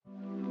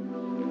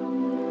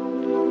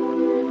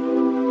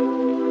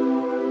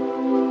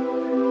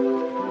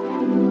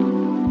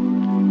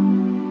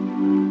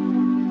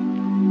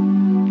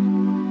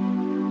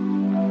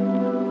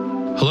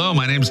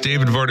name's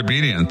David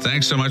Vardabedian.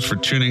 Thanks so much for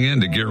tuning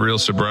in to Get Real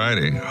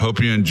Sobriety. Hope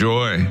you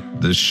enjoy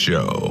this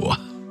show.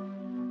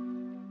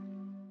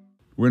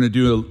 We're going to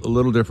do a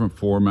little different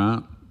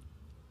format.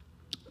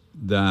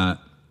 That,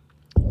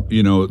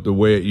 you know, the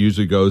way it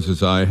usually goes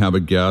is I have a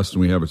guest and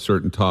we have a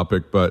certain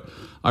topic, but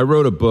I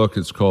wrote a book.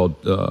 It's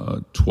called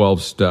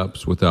 12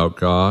 Steps Without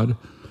God.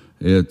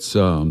 It's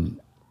a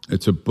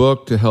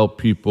book to help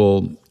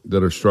people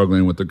that are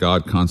struggling with the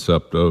God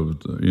concept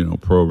of, you know,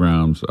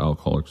 programs,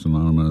 Alcoholics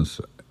Anonymous,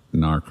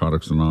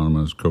 Narcotics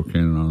Anonymous,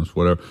 Cocaine Anonymous,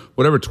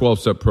 whatever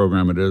 12-step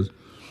program it is.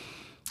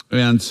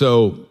 And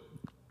so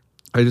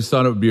I just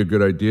thought it would be a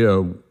good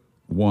idea.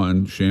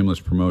 One, shameless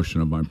promotion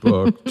of my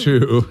book.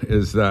 Two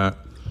is that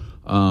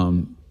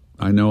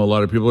I know a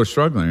lot of people are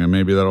struggling, and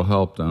maybe that'll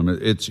help them.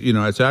 It's, you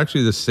know, it's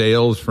actually the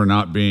sales for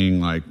not being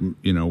like,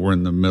 you know, we're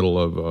in the middle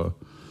of a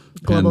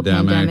global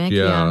pandemic.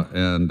 Yeah.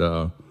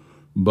 And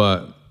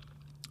but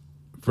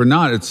for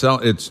not,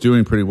 it's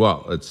doing pretty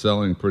well. It's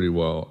selling pretty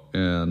well.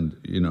 And,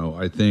 you know,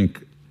 I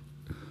think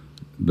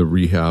the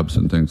rehabs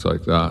and things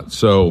like that.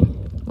 So.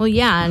 Well,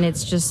 yeah, and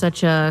it's just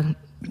such a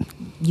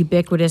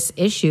ubiquitous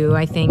issue,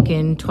 I think,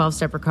 in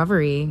 12-step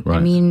recovery. Right.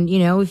 I mean, you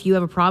know, if you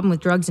have a problem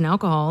with drugs and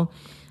alcohol,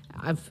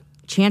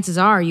 chances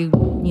are you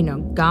know,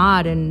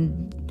 God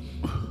and,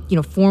 you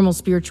know, formal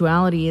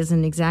spirituality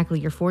isn't exactly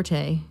your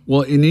forte.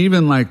 Well, and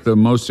even like the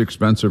most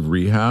expensive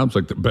rehabs,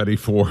 like the Betty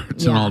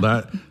Fords and all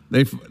that,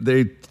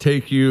 they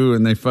take you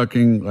and they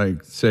fucking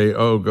like say,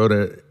 oh, go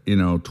to, you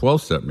know,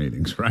 12-step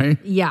meetings, right?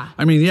 Yeah.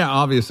 I mean, yeah,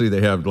 obviously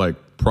they have like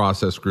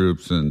process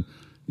groups and,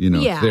 you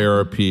know,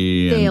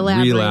 therapy and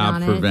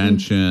relapse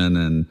prevention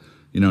and,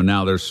 you know,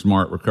 now there's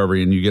smart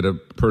recovery and you get a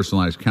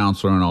personalized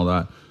counselor and all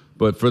that.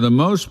 But for the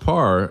most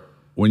part,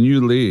 when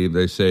you leave,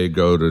 they say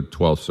go to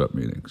 12-step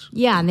meetings.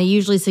 Yeah, and they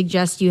usually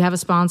suggest you have a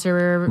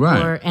sponsor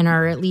and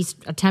are at least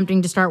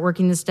attempting to start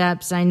working the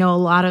steps. I know a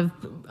lot of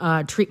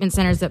treatment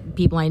centers that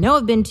people I know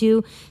have been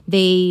to,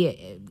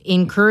 they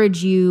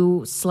encourage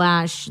you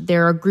 /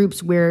 there are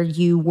groups where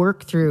you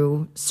work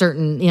through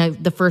certain, you know,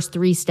 the first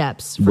 3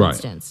 steps, for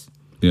instance.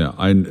 Yeah,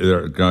 a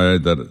guy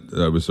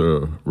that was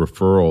a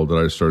referral that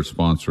I started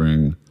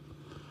sponsoring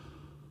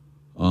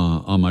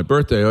on my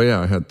birthday. Oh, yeah,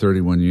 I had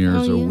 31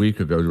 years a week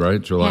ago, right?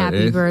 July 8th.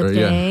 Happy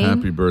birthday.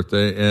 Happy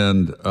birthday.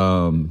 And,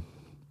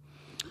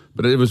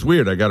 but it was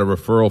weird. I got a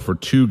referral for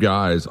 2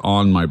 guys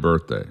on my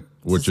birthday,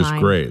 which is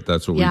great.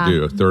 That's what we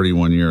do.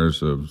 31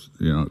 years of,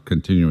 you know,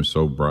 continuous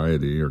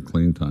sobriety or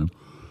clean time.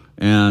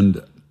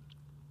 And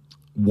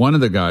one of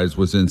the guys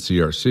was in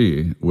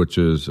CRC, which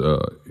is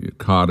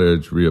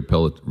Cottage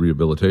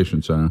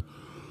Rehabilitation Center.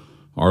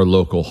 Our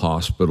local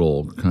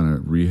hospital, kind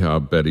of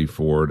rehab Betty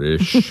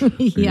Ford-ish,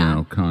 you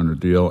know, kind of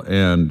deal.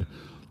 And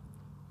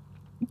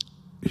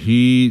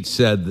he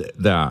said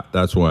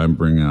that's why I'm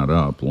bringing that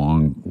up,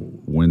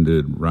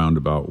 long-winded,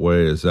 roundabout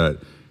way, is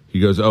that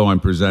he goes, oh, I'm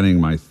presenting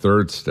my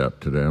 3rd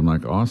step today. I'm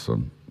like,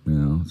 awesome, you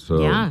know.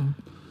 So,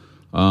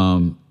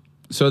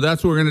 so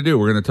that's what we're going to do.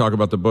 We're going to talk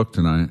about the book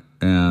tonight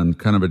and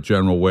kind of a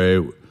general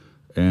way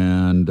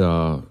and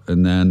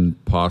then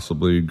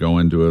possibly go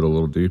into it a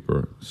little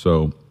deeper.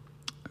 So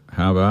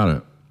have at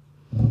it.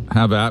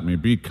 Have at me.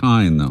 Be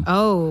kind, though.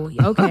 Oh,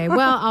 okay.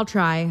 Well, I'll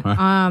try.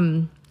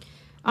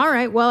 All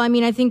right. Well, I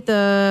mean, I think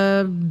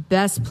the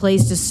best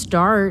place to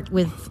start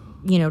with,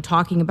 you know,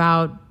 talking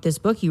about this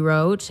book you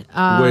wrote.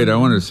 Wait, I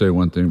wanted to say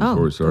one thing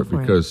before we start,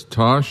 because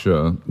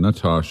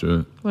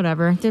Natasha.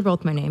 Whatever. They're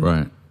both my name.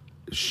 Right.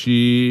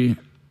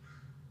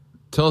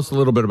 Tell us a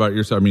little bit about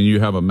yourself. I mean, you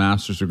have a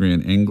master's degree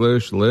in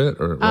English, lit,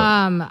 or what?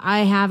 I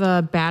have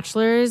a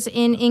bachelor's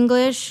in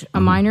English, a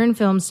minor in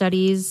film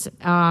studies,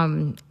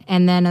 and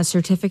then a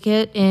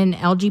certificate in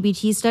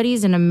LGBT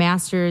studies and a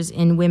master's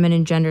in women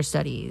and gender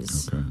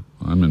studies. Okay.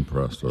 I'm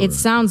impressed already. It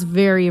sounds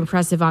very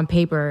impressive on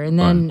paper. And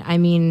then, I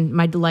mean,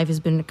 my life has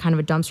been kind of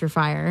a dumpster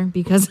fire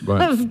because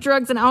of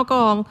drugs and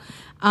alcohol.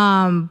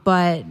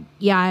 But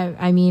yeah,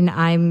 I mean,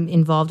 I'm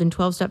involved in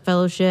 12-step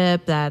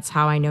fellowship. That's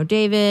how I know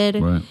David.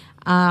 Right.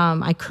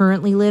 I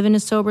currently live in a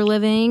sober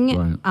living.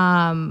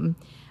 Right.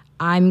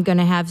 I'm going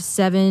to have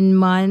 7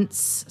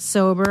 months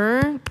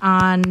sober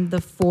on the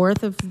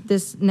 4th of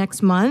this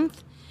next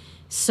month.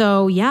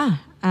 So yeah,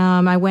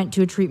 I went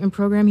to a treatment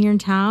program here in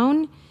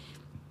town.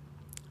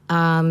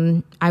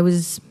 I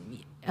was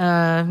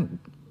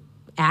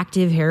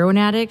active heroin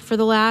addict for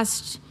the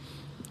last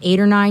 8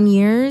 or 9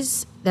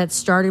 years. That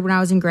started when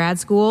I was in grad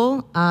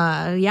school.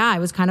 I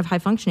was kind of high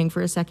functioning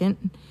for a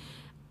second,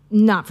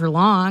 not for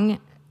long.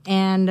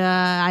 And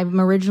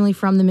I'm originally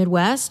from the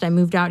Midwest. I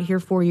moved out here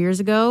 4 years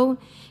ago,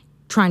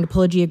 trying to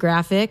pull a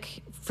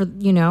geographic for,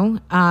 you know,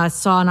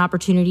 saw an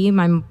opportunity.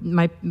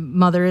 My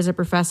mother is a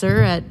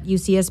professor at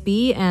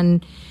UCSB,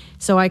 and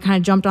so I kind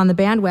of jumped on the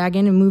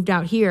bandwagon and moved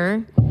out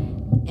here.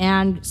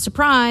 And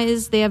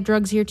surprise, they have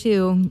drugs here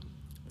too.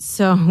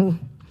 So,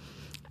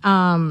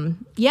 and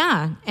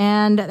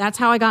that's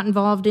how I got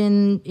involved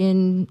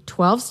in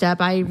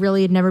 12-step. I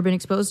really had never been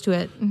exposed to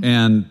it.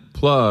 And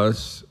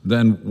plus,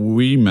 then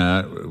we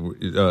met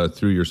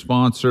through your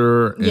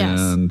sponsor, yes.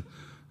 and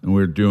and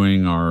we were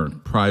doing our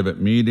private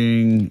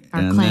meeting,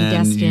 Our and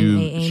clandestine then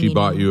AA she meeting.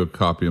 bought you a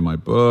copy of my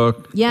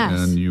book. Yes.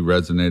 And you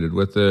resonated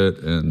with it,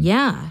 and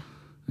Yeah.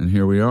 and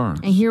here we are.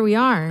 And here we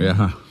are.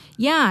 Yeah.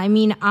 Yeah. I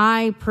mean,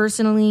 I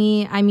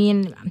personally,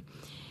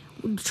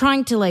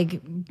 trying to like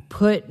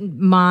put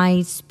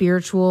my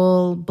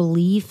spiritual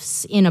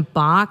beliefs in a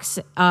box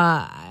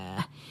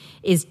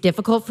is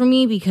difficult for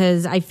me,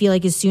 because I feel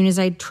like as soon as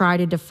I try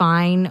to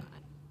define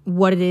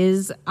what it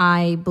is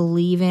I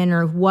believe in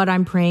or what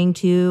I'm praying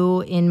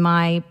to in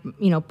my,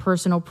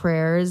 personal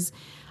prayers,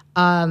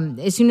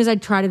 as soon as I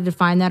try to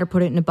define that or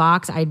put it in a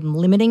box, I'm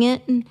limiting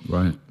it.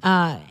 Right.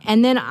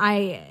 And then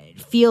I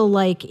feel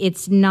like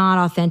it's not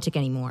authentic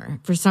anymore.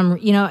 For some,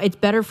 it's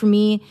better for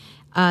me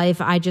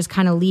if I just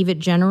kind of leave it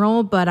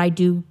general, but I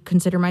do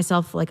consider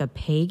myself like a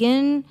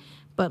pagan,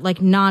 but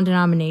like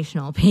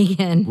non-denominational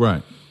pagan.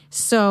 Right.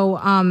 So,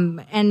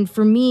 and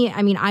for me,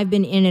 I've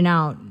been in and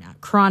out,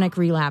 chronic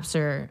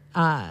relapser,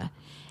 and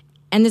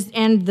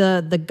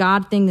the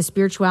God thing, the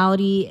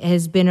spirituality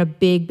has been a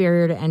big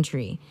barrier to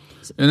entry.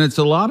 And it's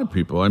a lot of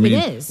people. I mean,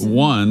 It is.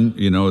 one,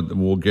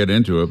 we'll get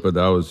into it, but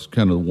that was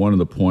kind of one of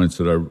the points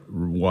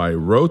why I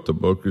wrote the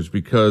book, is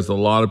because a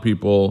lot of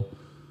people,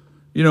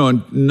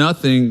 and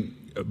nothing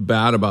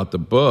bad about the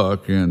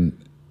book and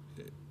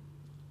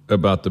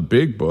about the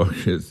big book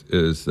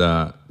is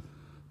that,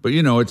 but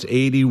it's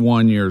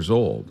 81 years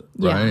old,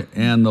 right?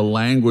 Yeah. And the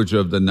language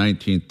of the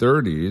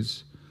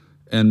 1930s,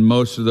 and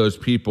most of those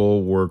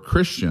people were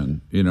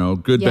Christian,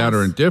 good, Yes. bad,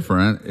 or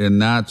indifferent, and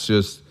that's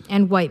just...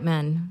 And white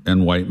men.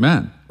 And white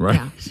men,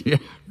 right? Yeah. Yeah,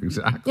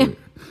 exactly.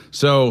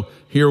 So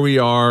here we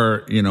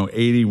are,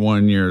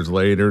 81 years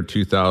later,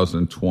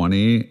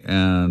 2020,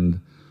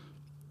 and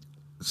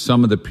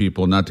some of the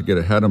people, not to get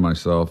ahead of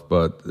myself,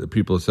 but the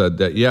people said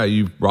that, yeah,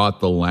 you've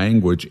brought the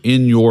language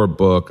in your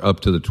book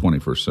up to the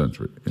 21st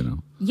century,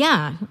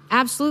 Yeah,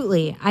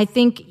 absolutely. I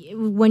think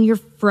when you're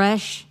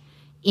fresh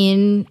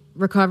in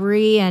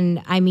recovery,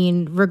 and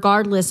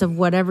regardless of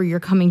whatever you're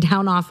coming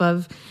down off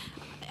of,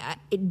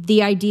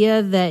 the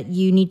idea that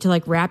you need to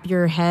like wrap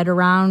your head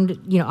around,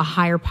 a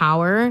higher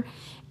power,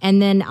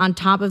 and then on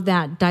top of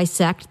that,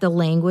 dissect the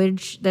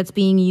language that's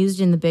being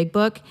used in the big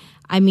book.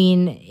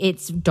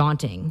 It's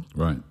daunting.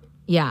 Right.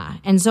 Yeah.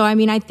 And so,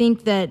 I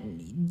think that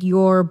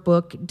your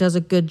book does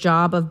a good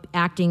job of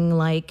acting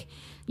like,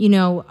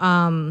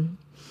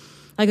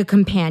 like a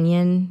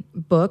companion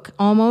book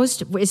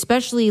almost,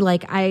 especially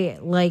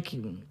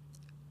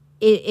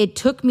it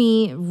took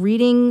me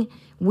reading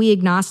We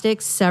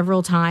Agnostics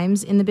several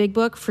times in the big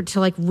book to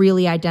like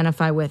really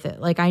identify with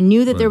it. Like I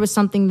knew that there was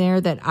something there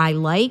that I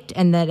liked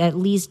and that at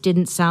least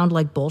didn't sound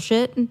like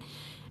bullshit.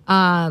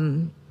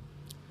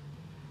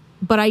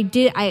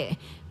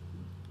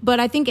 But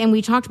I think, and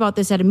we talked about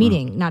this at a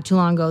meeting not too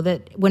long ago,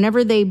 that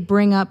whenever they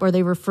bring up or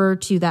they refer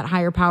to that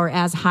higher power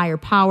as higher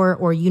power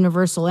or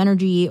universal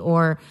energy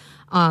or,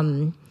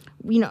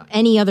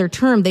 any other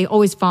term, they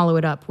always follow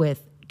it up with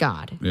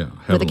God. Yeah.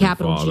 With a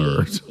capital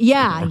Father. G.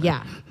 Yeah,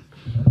 yeah.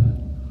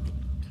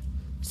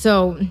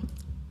 So,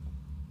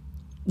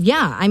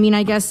 yeah,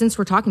 I guess since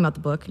we're talking about the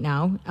book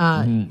now,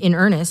 in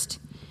earnest,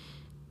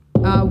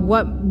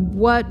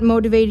 what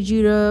motivated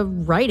you to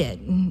write it?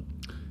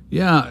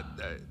 Yeah.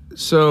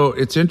 So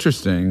it's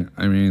interesting.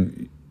 I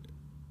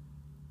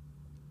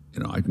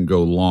can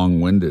go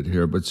long-winded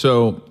here, but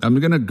so I'm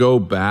going to go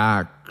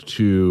back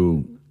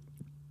to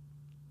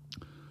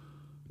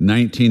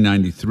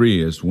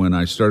 1993 is when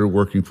I started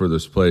working for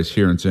this place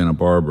here in Santa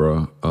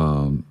Barbara.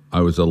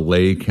 I was a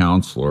lay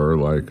counselor,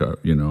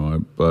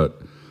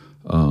 but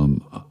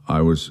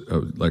I was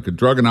like a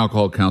drug and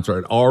alcohol counselor.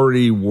 I'd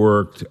already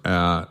worked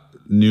at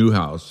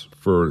Newhouse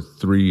for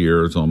 3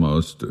 years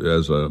almost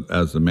as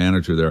the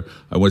manager there.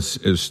 I was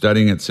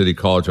studying at City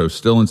College. I was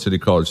still in City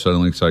College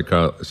studying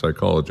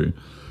psychology,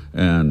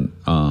 and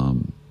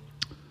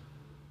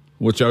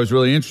which I was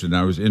really interested in.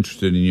 I was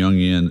interested in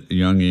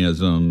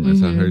Jungianism.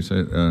 Is that how you say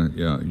it?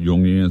 Yeah,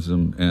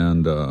 Jungianism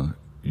and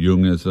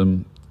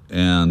Jungism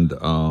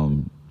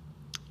and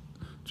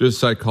just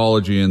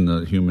psychology in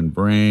the human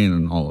brain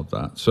and all of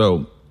that.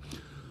 So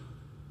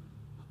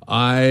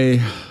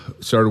I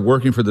started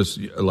working for this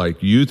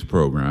youth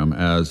program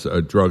as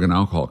a drug and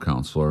alcohol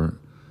counselor,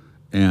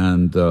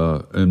 and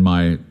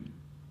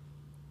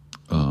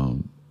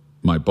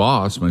my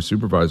boss, my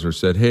supervisor,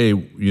 said, "Hey,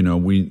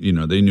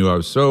 they knew I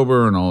was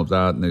sober and all of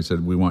that, and they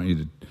said we want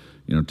you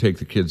to, take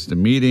the kids to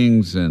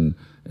meetings and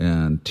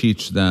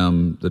teach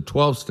them the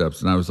 12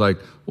 steps." And I was like,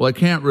 "Well, I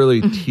can't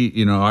really teach.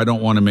 I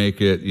don't want to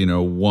make it,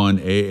 1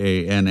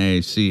 AA,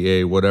 NA,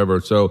 CA, whatever.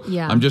 So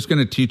Yeah. I'm just going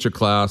to teach a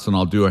class, and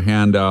I'll do a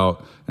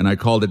handout." And I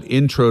called it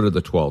Intro to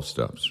the 12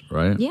 Steps,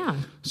 right? Yeah.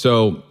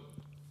 So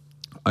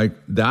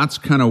that's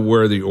kind of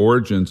where the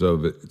origins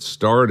of it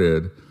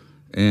started.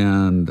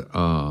 And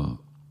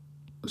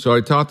so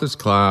I taught this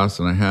class,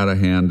 and I had a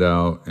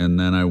handout, and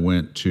then I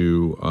went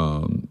to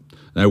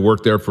I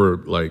worked there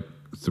for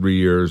 3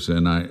 years,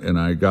 and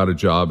I got a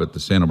job at the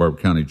Santa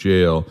Barbara County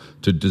Jail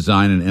to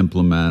design and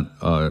implement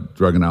a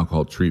drug and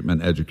alcohol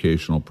treatment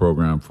educational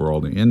program for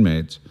all the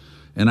inmates.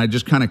 And I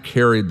just kind of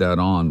carried that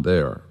on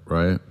there,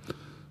 right?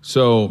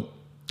 So,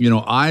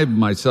 I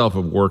myself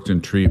have worked in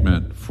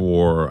treatment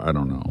for, I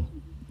don't know,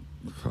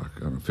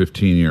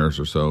 15 years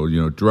or so,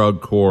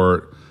 drug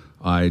court.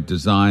 I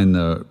designed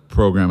the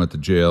program at the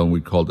jail, and we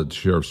called it the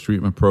Sheriff's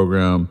Treatment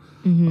Program.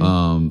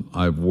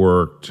 I've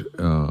worked,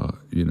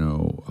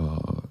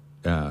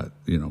 at,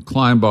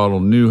 Klein Bottle,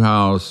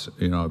 Newhouse.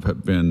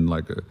 I've been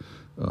like a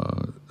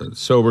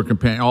sober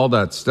companion, all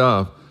that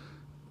stuff.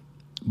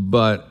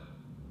 But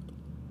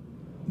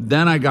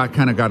then I got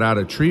out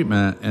of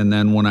treatment, and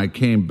then when I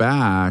came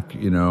back,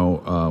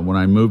 when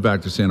I moved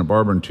back to Santa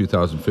Barbara in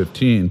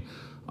 2015,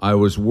 I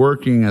was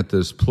working at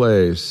this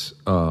place.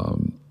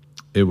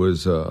 It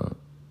was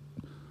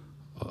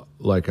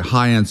like a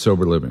high-end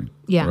sober living,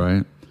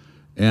 right?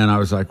 And I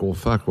was like, well,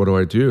 fuck, what do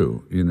I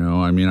do?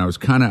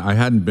 I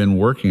hadn't been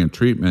working in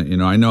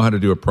treatment. I know how to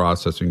do a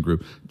processing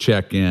group,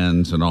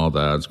 check-ins and all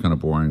that. It's kind of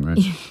boring, right?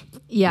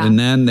 Yeah. And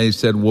then they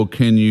said, well,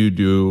 can you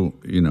do,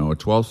 a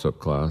 12-step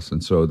class?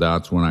 And so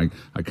that's when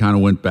I kind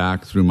of went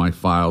back through my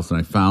files and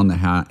I found the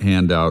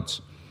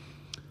handouts.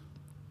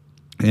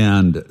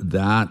 And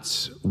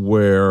that's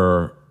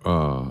where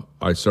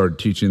I started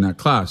teaching that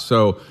class.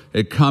 So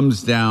it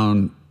comes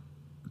down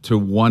to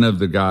one of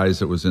the guys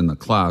that was in the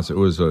class. It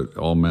was a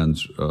all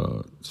men's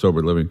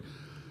sober living.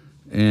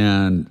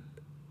 And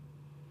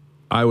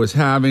I was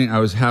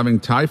having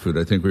Thai food.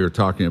 I think we were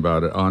talking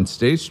about it on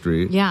State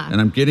Street. Yeah. And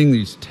I'm getting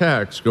these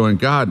texts going,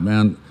 God,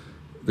 man,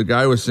 the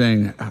guy was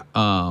saying,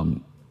 I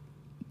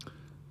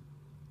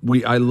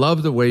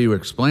love the way you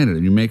explain it.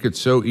 And you make it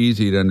so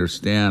easy to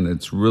understand.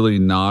 It's really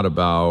not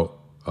about,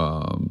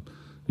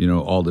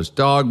 all this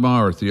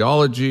dogma or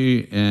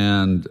theology.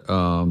 And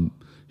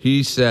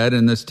he said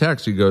in this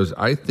text, he goes,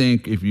 I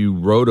think if you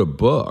wrote a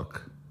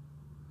book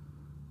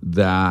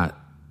that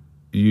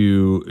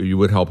you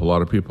would help a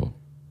lot of people.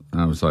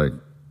 And I was like,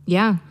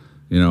 yeah,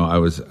 I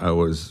was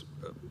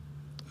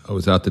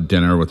out to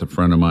dinner with a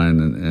friend of mine,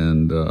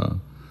 and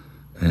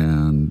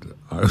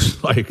I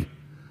was like,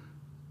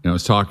 I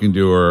was talking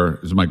to her.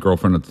 It was my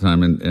girlfriend at the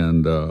time,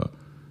 and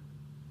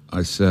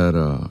I said,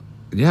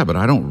 yeah, but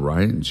I don't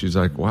write. And she's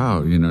like,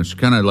 wow, she's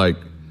kind of like,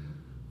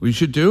 we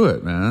should do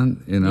it,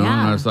 man. And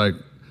I was like,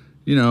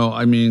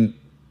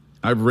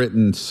 I've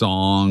written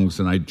songs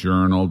and I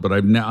journaled, but I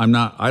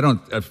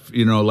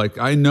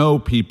know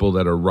people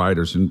that are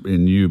writers,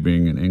 and you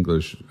being an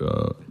English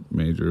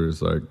major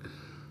is like,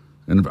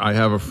 and I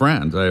have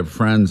friends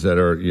that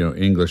are,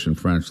 English and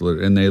French,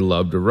 and they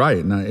love to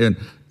write. And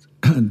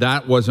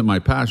that wasn't my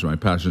passion. My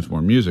passion is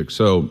more music.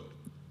 So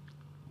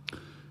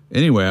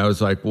anyway, I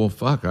was like, well,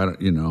 fuck, I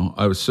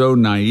was so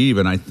naive,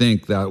 and I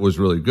think that was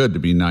really good to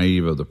be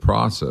naive of the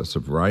process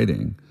of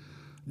writing,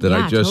 that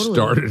I just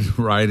started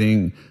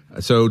writing.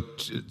 So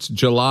it's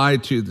July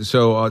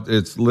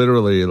it's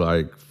literally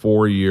like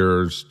 4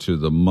 years to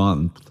the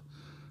month.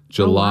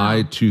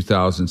 July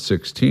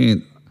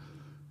 2016,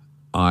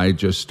 I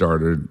just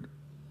started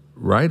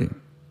writing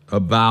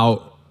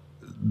about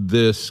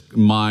this,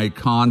 my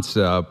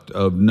concept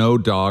of no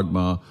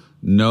dogma,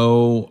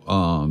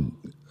 no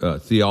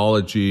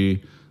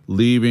theology,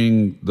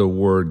 leaving the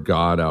word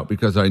God out,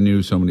 because I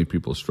knew so many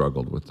people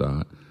struggled with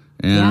that.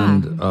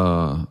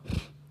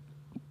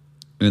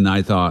 And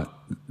I thought,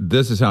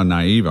 this is how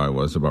naive I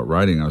was about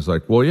writing. I was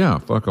like, well, yeah,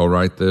 fuck, I'll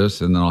write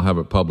this, and then I'll have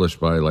it published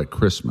by like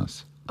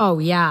Christmas. Oh,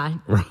 yeah.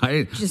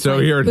 Right? So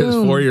here it is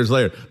 4 years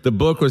later. The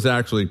book was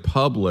actually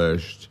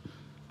published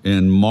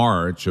in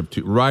March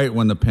right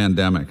when the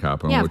pandemic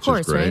happened, which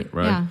is great,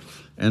 right? Yeah.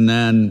 And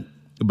then,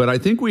 but I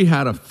think we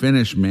had a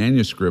finished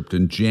manuscript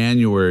in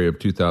January of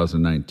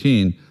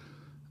 2019,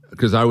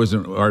 because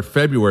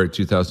February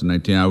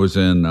 2019, I was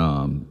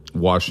in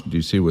Washington,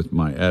 D.C. with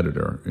my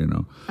editor,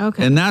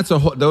 Okay. And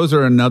those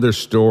are another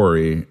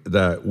story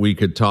that we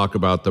could talk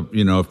about,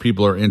 if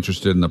people are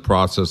interested in the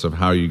process of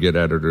how you get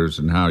editors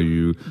and how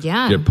you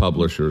get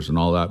publishers and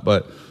all that.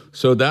 But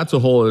so that's a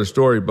whole other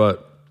story.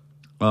 But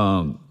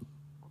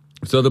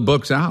so the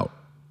book's out.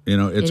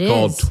 It's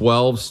called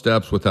 12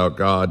 Steps Without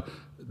God.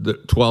 The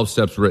 12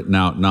 steps written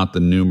out, not the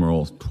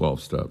numeral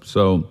 12 steps.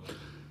 So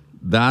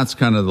that's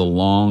kind of the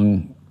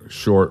long,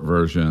 short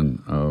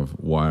version of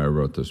why I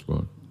wrote this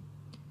book.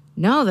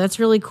 No, that's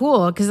really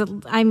cool, because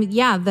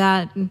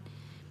that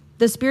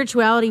the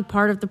spirituality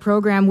part of the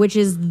program, which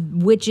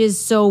is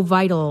so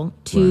vital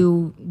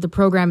to the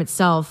program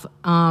itself,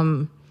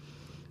 but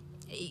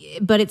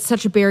it's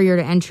such a barrier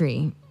to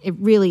entry. It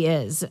really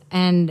is.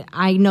 And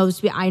I know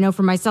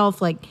for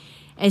myself, like,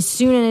 as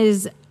soon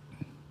as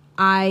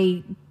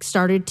I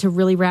started to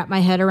really wrap my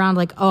head around,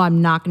 like, oh,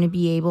 I'm not going to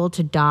be able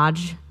to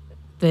dodge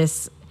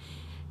this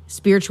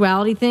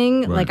spirituality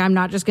thing. Right. Like, I'm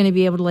not just going to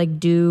be able to like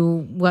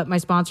do what my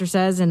sponsor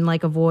says and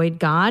like avoid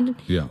God.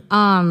 Yeah.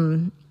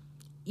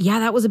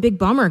 That was a big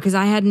bummer, because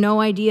I had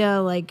no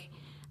idea, like,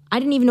 I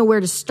didn't even know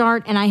where to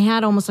start, and I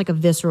had almost like a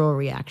visceral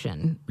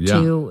reaction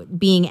to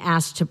being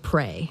asked to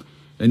pray.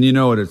 And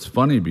it's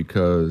funny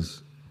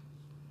because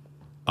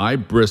I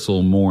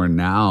bristle more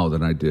now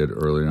than I did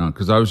early on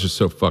because I was just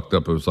so fucked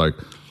up. It was like,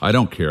 I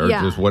don't care.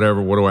 Yeah. Just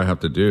whatever. What do I have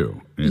to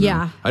do? You know?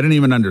 Yeah. I didn't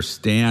even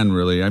understand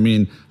really. I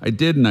mean, I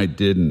did and I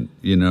didn't.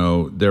 You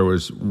know, there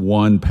was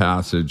one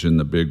passage in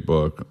the big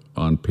book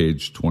on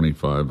page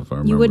 25, if I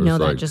remember. You would know It's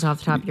that like, just off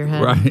the top of your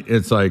head. right?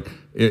 It's like,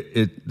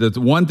 the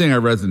one thing I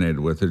resonated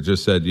with, it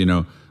just said, you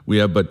know, we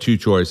have but two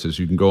choices.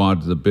 You can go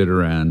on to the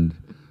bitter end,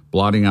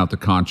 blotting out the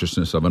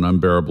consciousness of an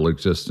unbearable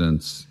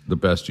existence the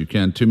best you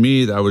can. To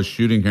me, that was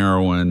shooting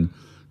heroin,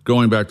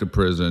 going back to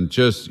prison,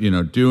 just, you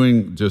know,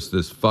 doing just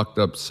this fucked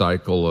up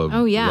cycle of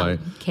life.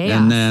 Chaos.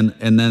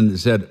 And then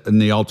said,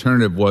 and the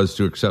alternative was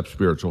to accept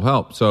spiritual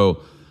help.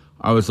 So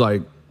I was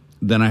like,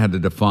 then I had to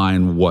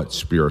define what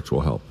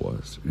spiritual help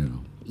was, you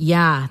know.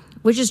 Yeah,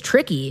 which is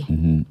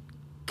tricky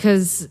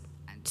because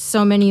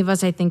so many of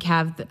us, I think,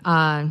 have,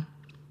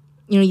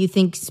 you know, you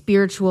think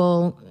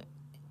spiritual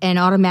and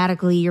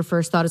automatically your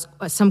first thought is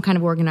some kind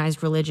of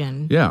organized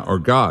religion. Yeah, or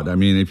God. I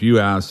mean, if you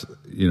ask,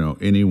 you know,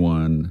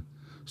 anyone,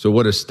 so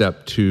what does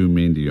step 2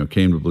 mean to you?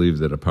 Came to believe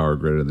that a power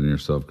greater than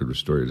yourself could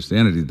restore you to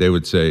sanity. They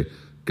would say,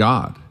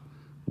 God.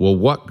 Well,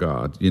 what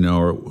God? You know,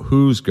 or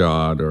who's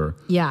God? Or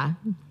Yeah.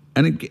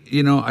 and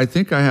you know, I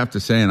think I have to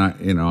say, and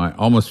I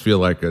almost feel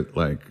like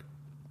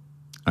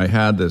I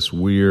had this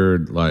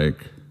weird,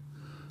 like,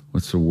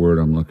 what's the word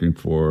I'm looking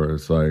for?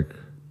 It's like,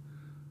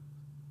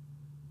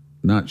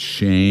 not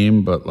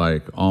shame, but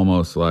like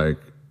almost like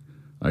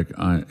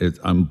it's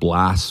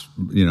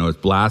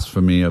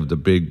blasphemy of the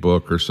big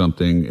book or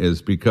something,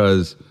 is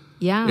because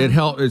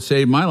it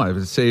saved my life.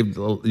 It saved,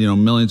 you know,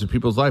 millions of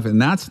people's life,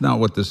 and that's not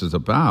what this is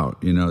about.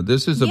 You know,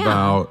 this is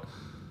about,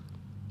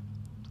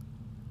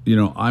 you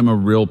know, I'm a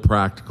real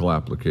practical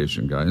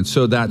application guy, and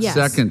so that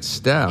second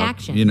step,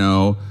 action. You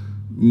know.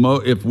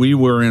 If we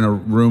were in a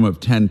room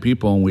of 10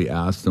 people and we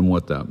asked them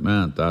what that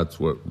meant, that's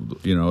what,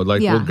 you know,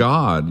 like we're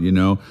God, you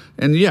know,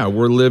 and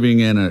we're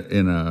living in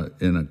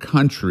a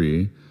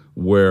country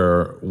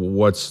where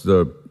what's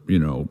the, you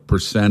know,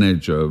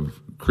 percentage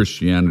of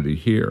Christianity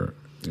here,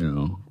 you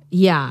know?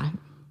 Yeah.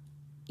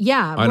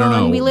 I don't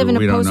know. And we live in a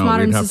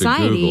postmodern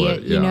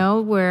society, you know,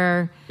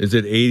 where is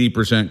it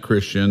 80%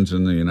 Christians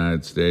in the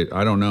United States?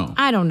 I don't know.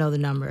 I don't know the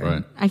number.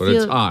 Right. I but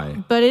feel it's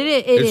high. But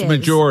it's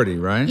majority,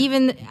 right?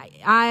 Even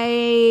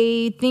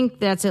I think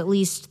that's at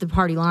least the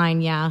party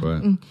line. Yeah.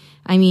 Right.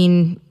 I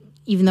mean,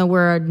 even though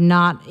we're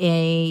not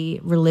a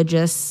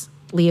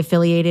religiously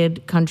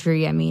affiliated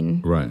country, I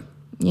mean, right.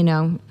 You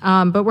know,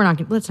 but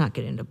let's not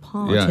get into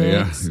politics.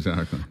 Yeah,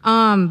 exactly.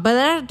 But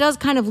that does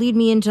kind of lead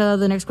me into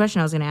the next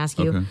question I was going to ask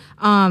you.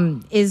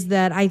 Okay. Is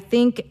that I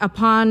think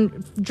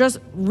upon just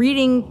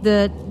reading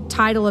the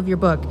title of your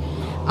book,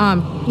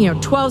 you know,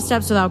 12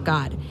 Steps Without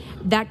God,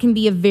 that can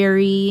be a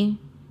very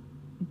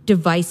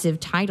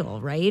divisive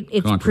title, right?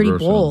 It's pretty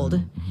bold.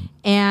 Mm-hmm.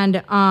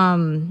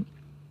 And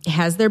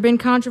has there been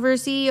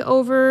controversy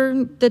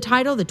over the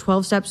title, the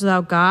 12 Steps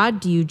Without God?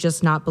 Do you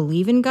just not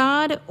believe in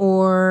God,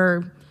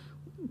 or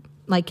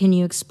like, can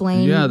you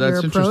explain your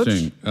approach?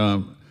 Interesting.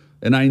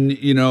 And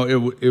you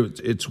know,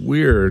 it's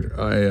weird.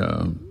 I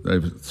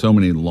have so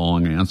many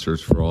long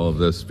answers for all of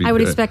this. I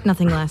would expect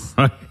nothing less.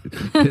 Right,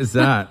 is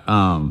that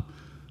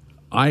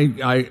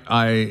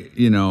I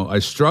you know, I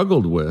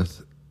struggled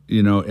with,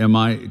 you know,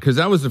 because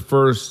that was the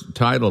first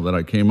title that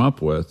I came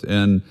up with,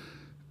 and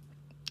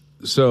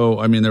so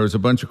I mean, there was a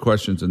bunch of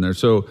questions in there.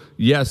 So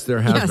yes,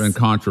 there has been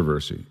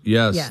controversy.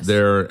 Yes,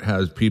 there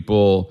has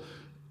people.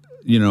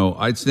 You know,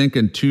 I think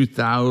in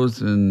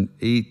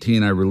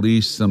 2018, I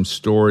released some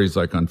stories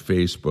like on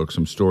Facebook,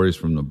 some stories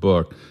from the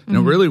book. And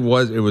it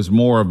was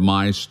more of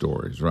my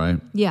stories,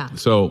 right? Yeah.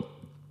 So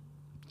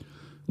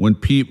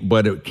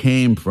but it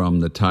came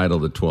from the title,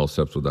 The 12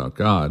 Steps Without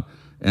God.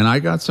 And I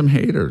got some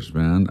haters,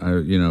 man.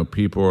 You know,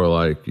 people are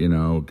like, you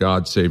know,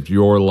 God saved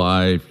your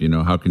life. You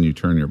know, how can you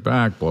turn your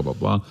back? Blah, blah,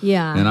 blah.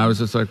 Yeah. And I was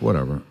just like,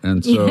 whatever.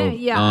 And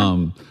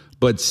so,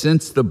 but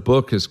since the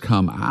book has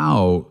come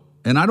out,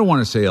 and I don't want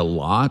to say a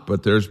lot,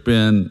 but there's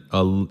been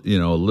a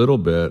little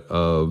bit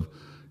of,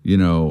 you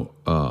know,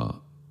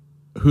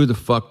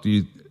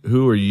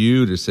 who are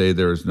you to say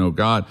there is no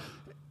God?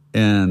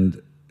 And,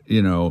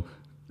 you know,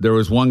 there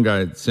was one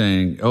guy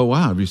saying, oh,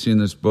 wow, have you seen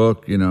this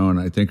book? You know,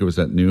 and I think it was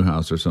at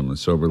Newhouse or something,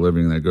 Sober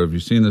Living. And they go, have you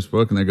seen this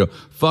book? And they go,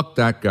 fuck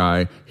that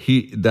guy.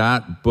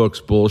 That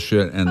book's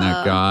bullshit. And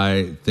that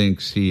guy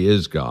thinks he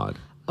is God.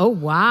 Oh,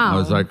 wow. I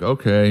was like,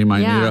 okay, he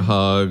might need a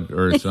hug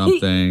or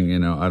something. You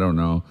know, I don't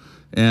know.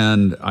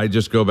 And I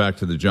just go back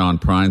to the John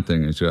Prine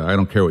thing. I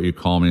don't care what you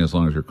call me as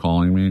long as you're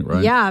calling me,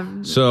 right?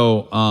 Yeah.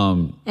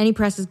 So any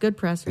press is good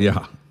press. Right?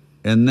 Yeah.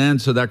 And then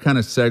so that kind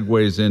of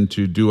segues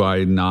into, do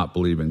I not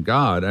believe in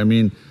God? I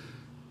mean,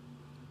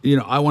 you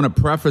know, I want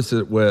to preface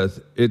it with,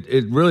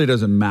 it really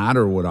doesn't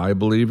matter what I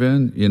believe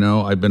in. You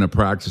know, I've been a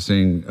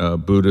practicing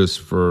Buddhist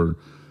for,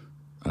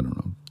 I don't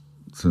know,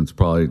 since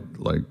probably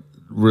like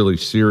really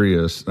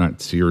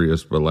not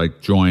serious, but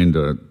like joined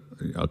a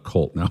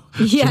cult now.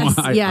 Yes,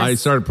 so I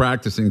started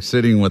practicing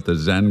sitting with the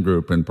Zen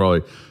group in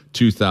probably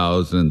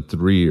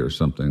 2003 or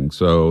something.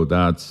 So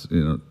that's,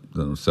 you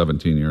know,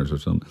 17 years or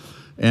something.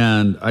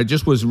 And I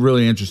just was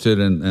really interested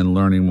in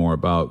learning more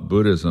about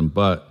Buddhism,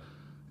 but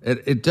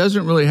it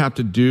doesn't really have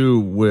to do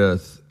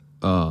with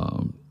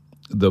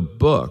the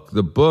book.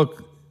 The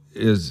book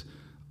is,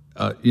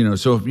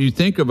 so if you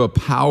think of a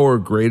power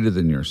greater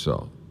than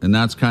yourself, and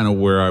that's kind of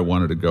where I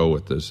wanted to go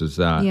with this, is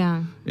that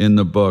in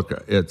the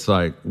book, it's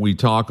like we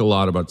talk a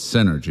lot about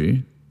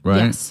synergy,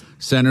 right? Yes.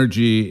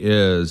 Synergy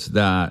is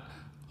that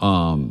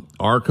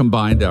our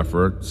combined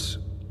efforts,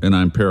 and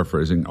I'm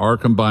paraphrasing, our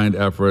combined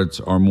efforts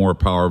are more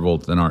powerful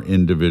than our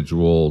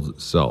individual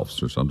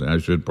selves or something. I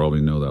should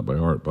probably know that by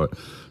heart. But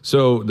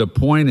so the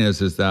point is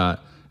that,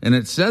 and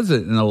it says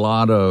it in a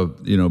lot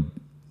of,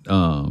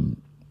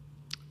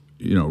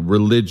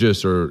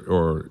 religious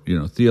or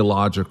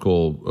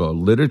theological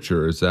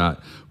literature, is that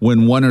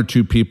when one or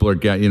two people are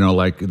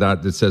like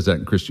that, it says that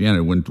in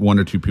Christianity, when one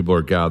or two people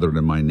are gathered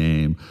in my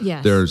name,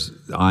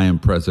 I am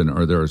present,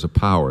 or there is a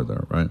power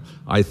there, right?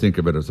 I think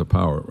of it as a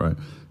power, right?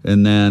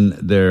 And then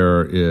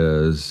there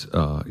is,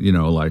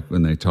 like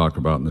when they talk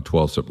about in the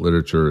 12-step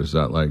literature, is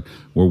that like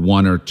where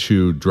one or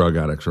two drug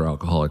addicts or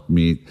alcoholic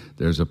meet,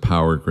 there's a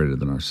power greater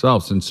than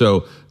ourselves. And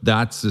so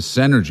that's the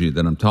synergy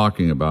that I'm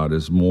talking about,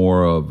 is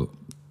more of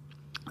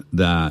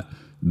that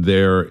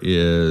there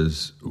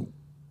is,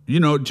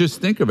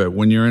 just think of it.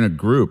 When you're in a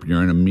group,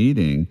 you're in a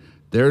meeting,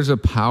 there's a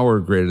power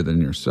greater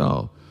than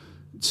yourself.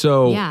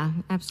 So yeah,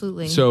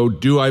 absolutely. So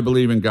do I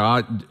believe in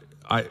God?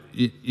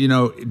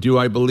 Do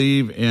I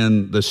believe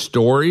in the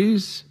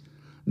stories?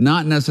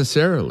 Not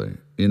necessarily,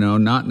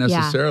 not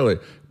necessarily.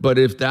 Yeah. But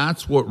if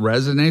that's what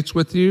resonates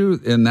with you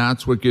and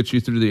that's what gets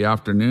you through the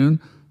afternoon,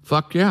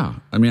 fuck yeah.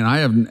 I mean,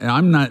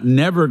 I'm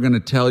never going to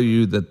tell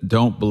you that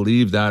don't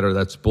believe that or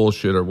that's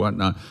bullshit or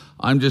whatnot.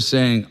 I'm just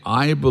saying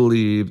I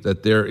believe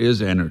that there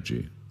is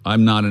energy.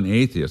 I'm not an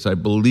atheist. I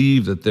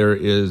believe that there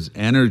is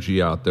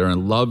energy out there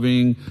and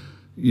loving,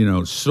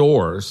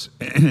 source.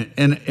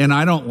 And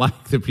I don't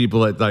like the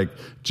people that like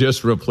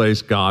just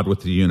replace God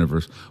with the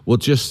universe. Well,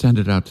 just send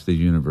it out to the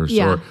universe.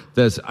 Yeah. Or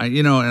that's,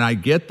 and I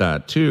get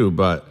that too,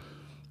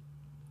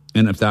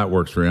 and if that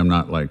works for you, I'm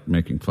not like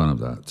making fun of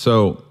that.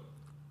 So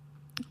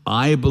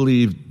I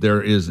believe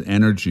there is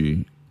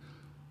energy,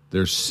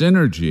 there's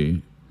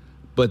synergy,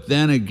 but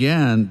then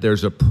again,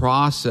 there's a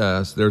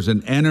process, there's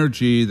an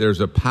energy,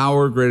 there's a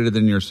power greater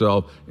than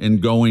yourself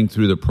in going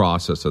through the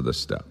process of the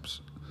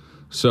steps.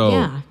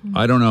 So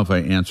I don't know if I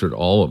answered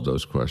all of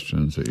those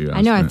questions that you asked.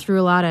 I know me. I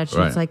threw a lot at you.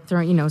 Right. It's like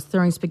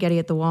throwing spaghetti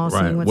at the wall.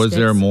 Right. Seeing what Was sticks.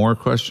 there more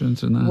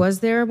questions in that? Was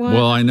there one?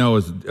 Well, I know.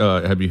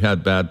 Have you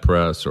had bad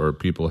press or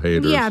people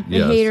haters? Yeah,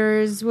 yes.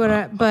 haters.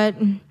 But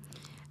and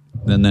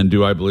then,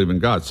 do I believe in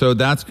God? So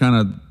that's kind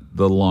of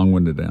the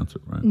long-winded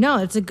answer, right? No,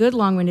 it's a good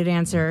long-winded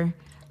answer.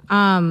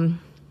 No,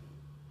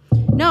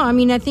 I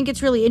mean, I think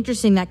it's really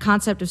interesting, that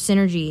concept of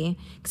synergy,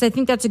 because I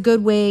think that's a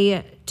good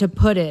way to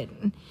put it.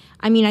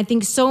 I mean, I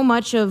think so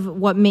much of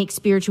what makes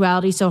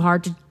spirituality so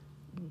hard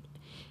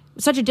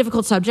such a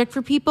difficult subject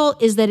for people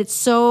is that it's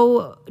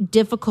so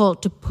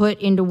difficult to put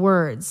into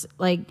words.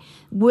 Like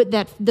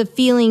the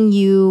feeling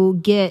you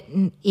get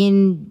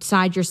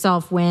inside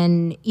yourself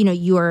when,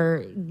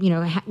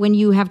 when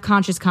you have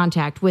conscious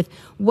contact with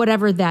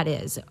whatever that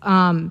is.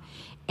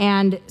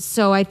 And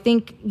so I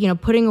think,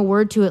 putting a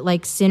word to it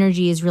like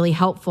synergy is really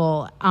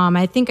helpful.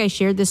 I think I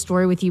shared this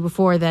story with you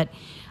before that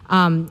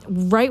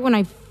right when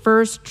I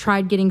first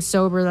tried getting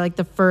sober, like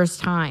the first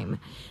time,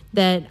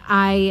 that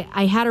I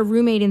had a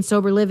roommate in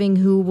sober living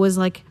who was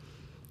like,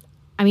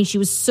 I mean, she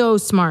was so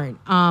smart,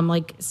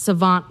 like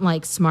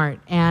savant-like smart.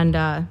 And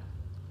I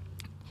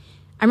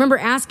remember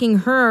asking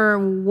her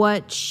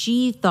what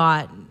she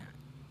thought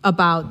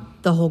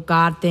about the whole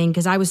God thing,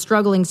 because I was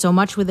struggling so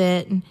much with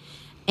it.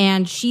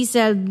 And she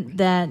said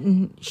that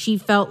she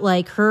felt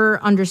like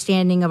her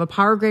understanding of a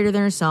power greater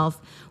than herself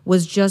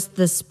was just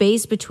the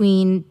space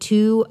between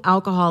two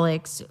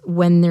alcoholics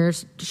when they're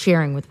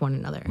sharing with one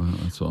another. Wow,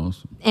 that's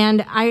awesome.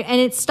 And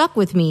it stuck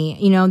with me.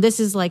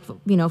 This is like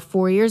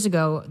 4 years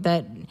ago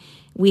that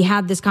we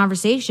had this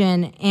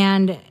conversation,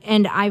 and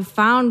I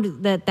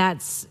found that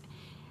that's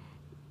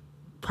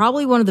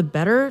probably one of the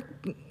better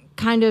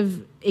kind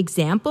of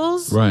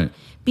examples, right?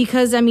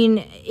 Because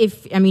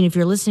if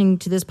you're listening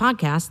to this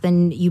podcast,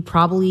 then you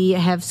probably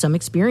have some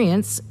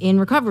experience in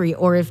recovery,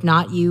 or if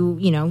not, you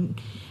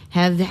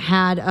have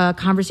had a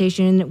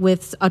conversation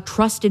with a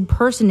trusted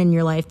person in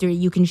your life that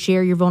you can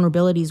share your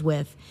vulnerabilities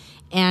with,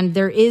 and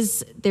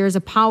there's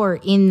a power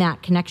in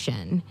that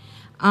connection.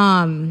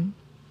 Well,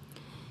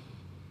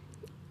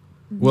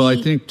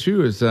 I think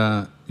too is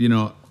that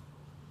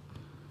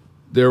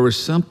there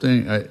was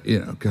something.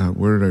 God,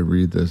 where did I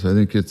read this? I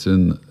think it's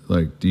in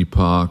like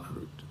Deepak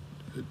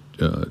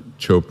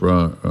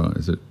Chopra.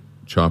 Is it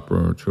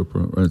Chopra or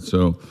Chopra? Right.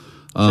 So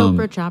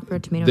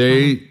Chopra, tomato.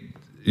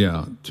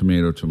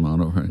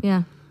 Tomato, right?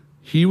 Yeah.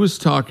 He was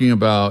talking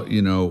about,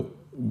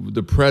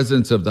 the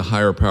presence of the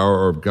higher power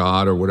or of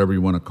God or whatever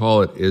you want to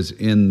call it is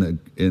in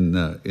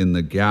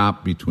the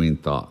gap between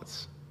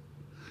thoughts.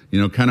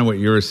 kind of what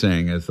you were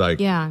saying is like,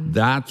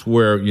 that's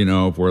where,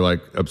 if we're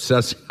like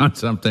obsessing on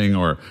something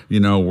or,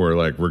 we're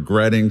like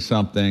regretting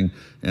something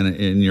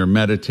and you're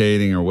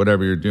meditating or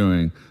whatever you're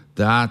doing,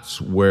 that's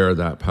where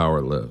that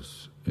power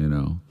lives,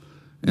 And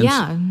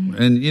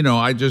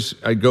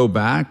I go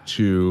back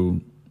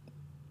to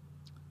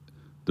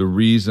the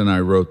reason I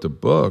wrote the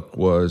book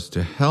was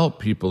to help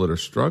people that are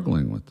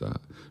struggling with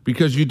that.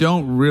 Because you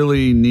don't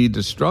really need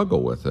to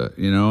struggle with it,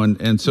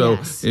 And so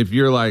if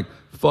you're like,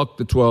 fuck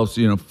the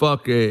 12,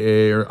 fuck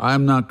AA, or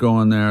I'm not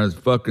going there, it's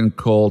fucking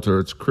cult, or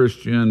it's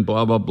Christian,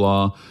 blah, blah,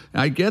 blah.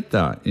 I get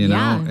that,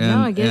 know?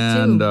 I get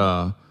it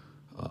too.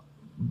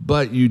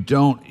 But you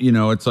don't,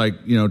 it's like,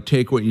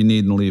 take what you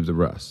need and leave the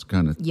rest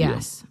kind of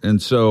Yes. deal.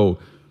 And so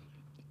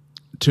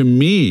to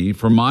me,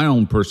 from my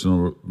own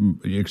personal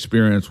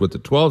experience with the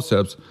 12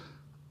 steps,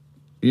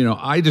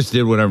 I just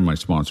did whatever my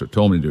sponsor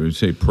told me to do. He'd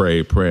say,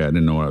 pray. I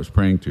didn't know what I was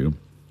praying to.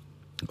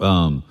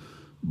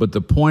 But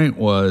the point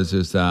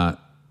is that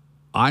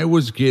I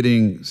was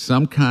getting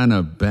some kind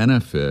of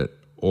benefit,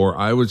 or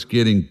I was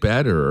getting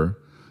better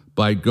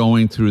by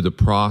going through the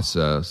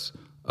process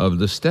of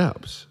the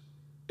steps,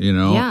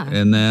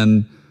 and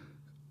then,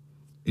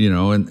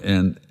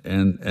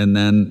 and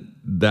then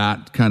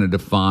that kind of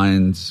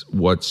defines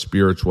what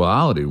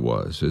spirituality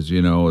was,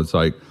 it's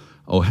like,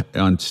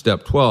 on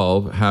step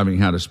 12, having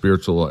had a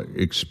spiritual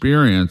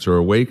experience or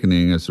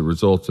awakening as a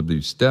result of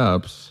these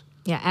steps.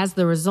 Yeah, as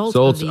the result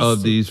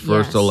of these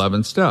first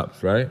 11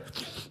 steps, right?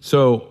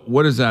 So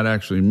what does that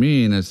actually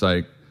mean? It's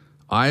like,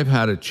 I've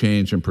had a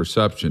change in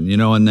perception,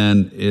 and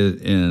then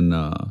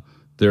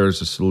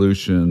there's a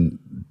solution.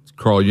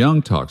 Carl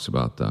Jung talks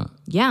about that.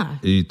 Yeah.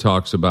 He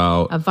talks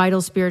about a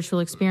vital spiritual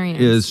experience.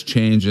 Is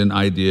change in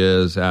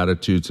ideas,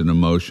 attitudes, and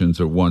emotions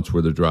that once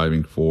were the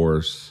driving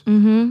force.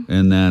 Mm-hmm.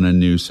 And then a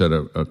new set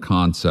of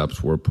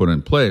concepts were put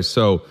in place.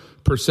 So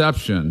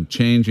perception,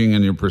 changing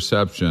in your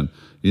perception.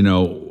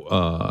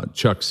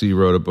 Chuck C.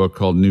 wrote a book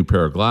called New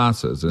Pair of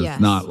Glasses. It's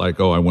not like,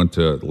 I went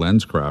to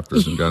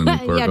LensCrafters and got a new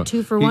pair of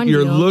glasses. 2-for-1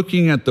 You're deal.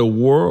 looking at the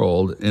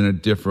world in a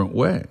different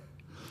way.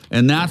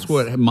 And that's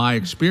what my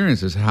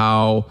experience is,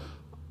 how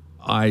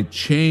I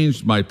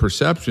changed my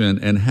perception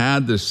and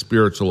had this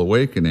spiritual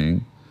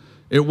awakening.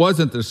 It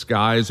wasn't the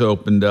skies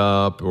opened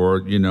up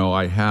or,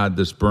 I had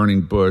this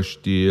burning bush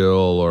deal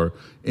or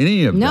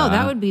any of that. No,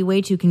 that would be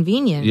way too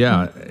convenient.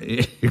 Yeah,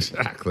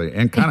 exactly.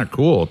 And kind of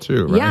cool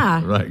too, right?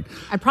 Yeah. Like,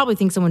 I probably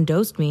think someone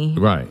dosed me.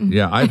 Right.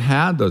 Yeah, I've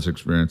had those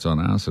experiences on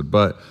acid,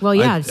 but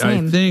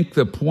same. I think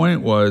the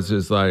point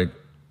is like,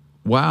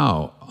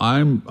 wow,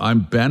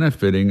 I'm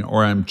benefiting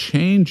or I'm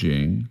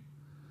changing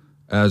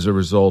as a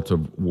result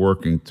of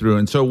working through.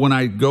 And so when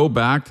I go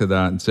back to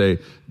that and say,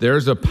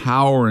 there's a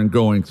power in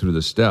going through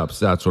the steps,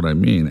 that's what I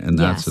mean. And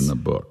that's in the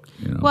book.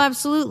 Well,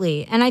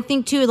 absolutely. And I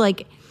think too,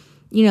 like,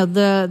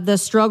 the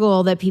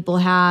struggle that people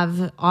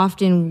have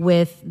often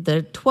with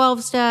the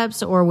 12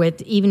 steps or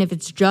with, even if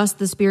it's just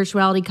the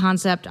spirituality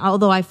concept,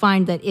 although I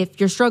find that if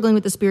you're struggling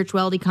with the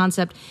spirituality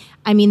concept,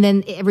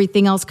 then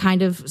everything else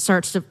kind of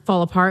starts to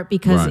fall apart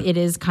because it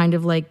is kind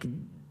of like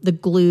the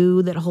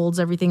glue that holds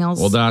everything else.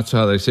 Well, that's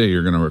how they say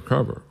you're going to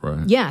recover,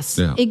 right? Yes.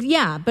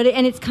 Yeah. But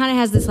it kind of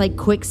has this like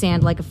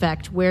quicksand-like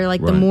effect where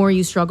like the more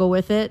you struggle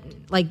with it,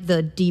 like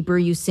the deeper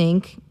you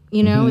sink,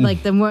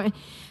 like the more,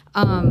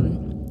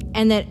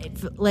 and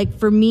that like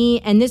for me,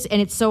 and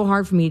it's so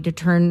hard for me to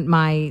turn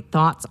my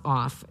thoughts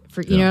off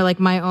for, like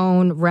my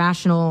own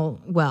rational,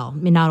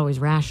 not always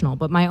rational,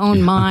 but my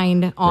own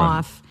mind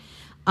off.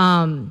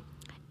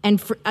 And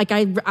for, like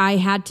I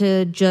had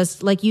to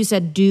just, like you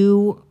said,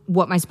 do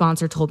what my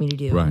sponsor told me to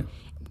do,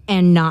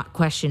 and not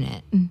question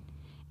it.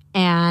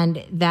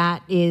 And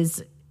that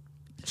is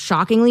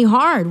shockingly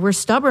hard. We're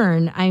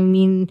stubborn.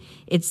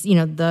 It's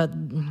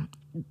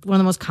one of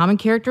the most common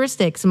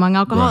characteristics among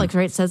alcoholics.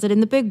 Right? It says it in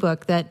the Big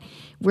Book that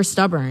we're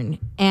stubborn,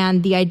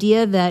 and the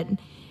idea that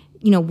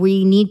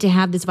we need to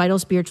have this vital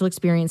spiritual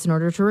experience in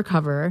order to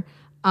recover.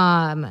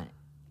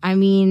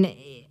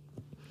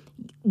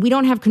 We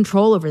don't have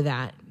control over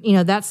that.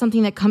 That's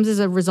something that comes as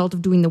a result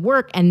of doing the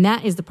work, and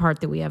that is the part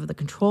that we have the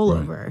control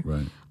over.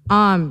 Right.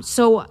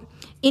 So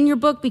in your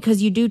book,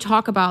 because you do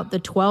talk about the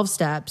 12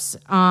 steps,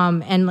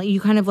 and you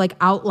kind of like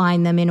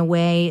outline them in a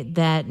way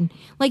that,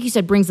 like you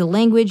said, brings the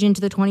language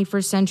into the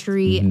 21st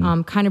century,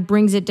 kind of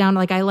brings it down.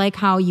 Like I like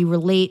how you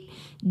relate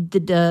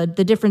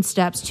the different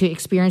steps to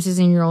experiences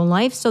in your own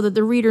life so that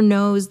the reader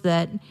knows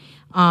that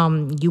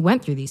you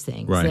went through these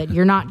things, that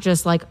you're not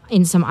just like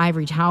in some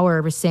ivory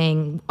tower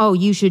saying, oh,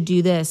 you should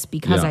do this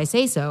because I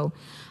say so.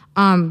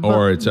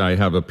 Or it's, I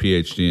have a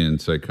PhD in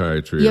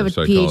psychiatry. You have or a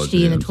psychology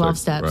PhD in the 12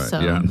 steps. Right. So.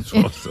 Yeah, in the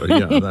 12 steps.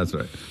 Yeah, that's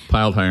right.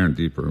 Piled higher and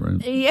deeper,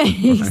 right? Yeah,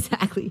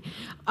 exactly.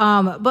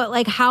 But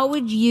like, how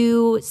would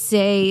you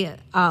say,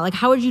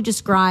 how would you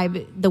describe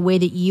the way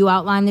that you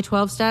outline the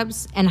 12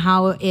 steps and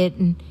how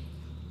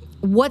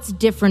what's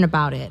different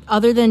about it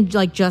other than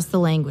like just the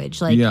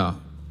language? Like, yeah.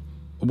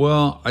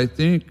 Well, I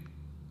think,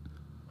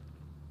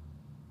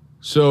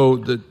 so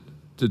the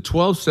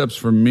 12 steps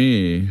for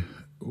me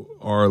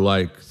are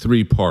like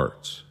 3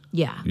 parts.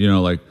 Yeah.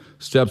 Like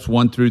steps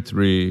 1 through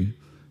 3,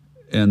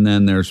 and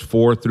then there's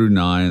 4 through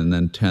 9, and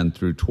then 10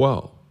 through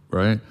 12,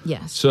 right?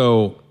 Yes.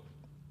 So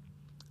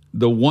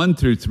the 1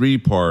 through 3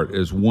 part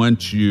is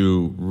once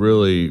you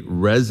really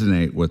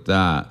resonate with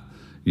that,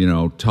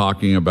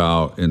 talking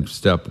about in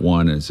step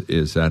 1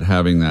 is that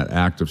having that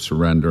act of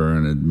surrender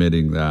and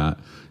admitting that,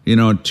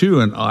 and 2,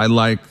 and I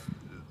like,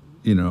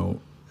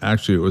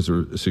 actually it was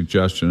a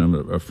suggestion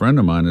of a friend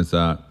of mine, is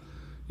that,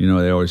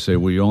 they always say,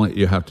 well,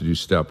 you have to do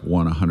step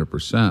 1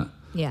 100%.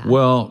 Yeah.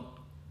 Well,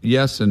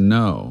 yes and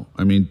no.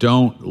 I mean,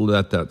 don't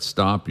let that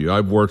stop you.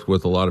 I've worked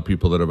with a lot of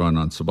people that have been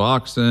on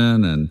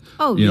Suboxone and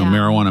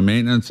marijuana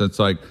maintenance. It's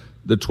like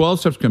the 12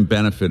 steps can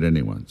benefit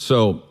anyone.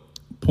 So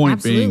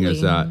point being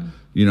is that,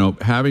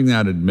 having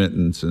that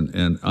admittance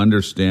and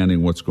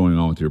understanding what's going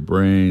on with your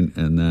brain,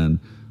 and then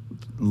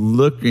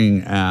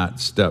looking at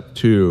step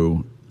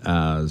 2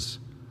 as,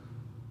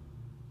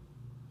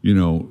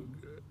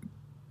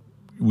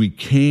 we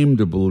came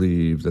to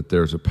believe that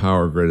there's a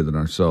power greater than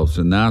ourselves.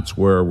 And that's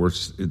where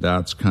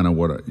that's kind of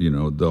what,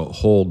 the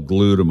whole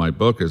glue to my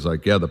book is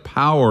like, the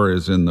power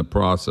is in the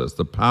process.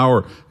 The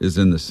power is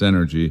in the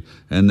synergy.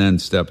 And then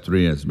step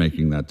 3 is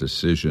making that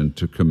decision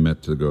to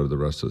commit to go to the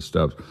rest of the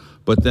steps.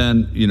 But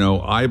then,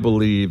 I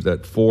believe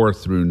that 4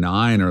 through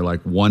 9 are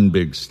like one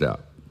big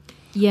step.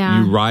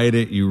 Yeah. You write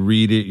it, you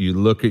read it, you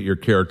look at your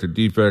character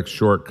defects,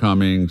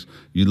 shortcomings,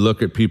 you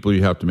look at people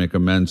you have to make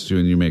amends to,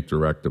 and you make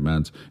direct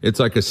amends. It's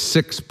like a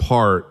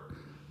 6-part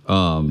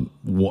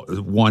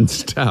one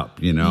step,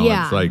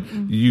 Yeah. It's like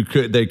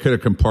they could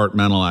have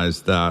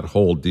compartmentalized that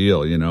whole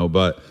deal,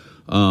 but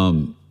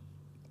and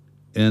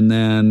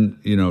then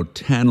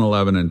 10,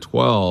 11, and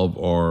 12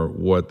 are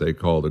what they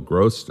call the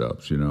growth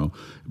steps,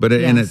 but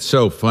and it's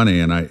so funny,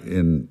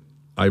 and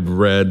I've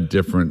read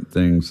different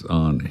things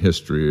on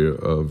history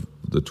of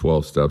the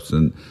 12 steps,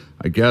 and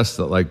I guess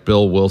that like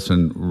Bill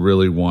Wilson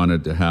really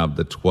wanted to have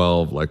the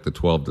 12, like the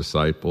 12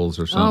 disciples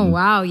or something. Oh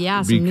wow,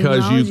 yeah.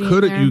 Because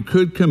you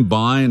could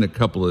combine a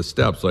couple of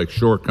steps like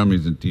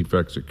shortcomings and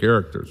defects of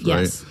characters,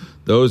 right? Yes.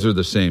 Those are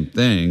the same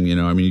thing,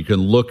 I mean, you can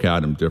look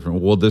at them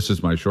different. Well, this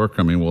is my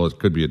shortcoming. Well, it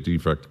could be a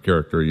defect of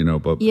character,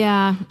 but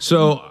yeah.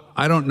 So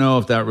I don't know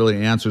if that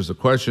really answers the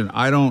question.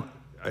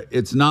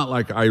 It's not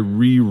like I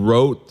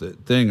rewrote the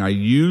thing. I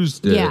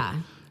used it. Yeah.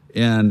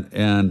 And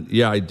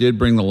I did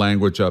bring the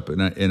language up, and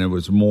it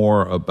was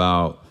more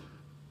about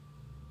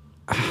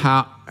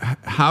how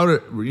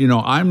to,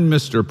 I'm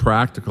Mr.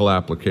 Practical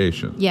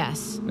Application.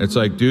 Yes. It's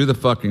like, do the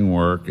fucking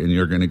work and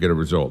you're going to get a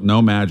result.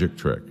 No magic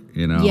trick,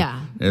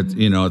 Yeah. It's,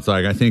 it's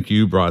like, I think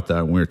you brought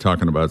that when we were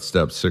talking about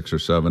step 6 or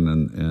 7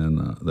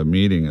 in the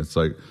meeting. It's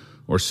like,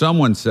 or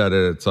someone said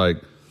it, it's like,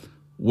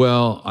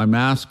 well, I'm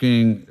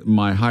asking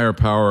my higher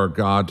power,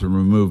 God, to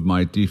remove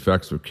my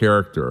defects of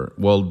character.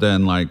 Well,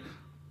 then, like,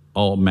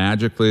 all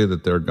magically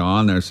that they're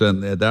gone. They're saying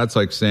that's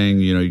like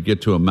saying, you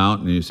get to a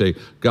mountain and you say,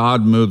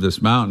 God, move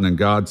this mountain, and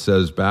God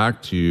says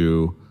back to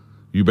you,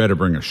 you better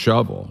bring a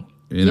shovel.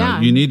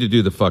 You need to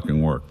do the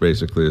fucking work,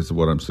 basically, is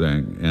what I'm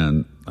saying.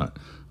 And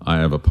I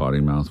have a potty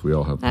mouth. We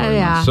all have potty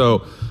mouths.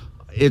 So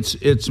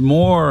it's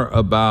more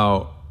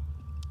about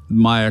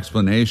my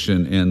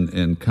explanation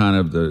in kind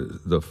of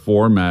the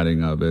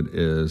formatting of it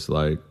is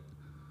like,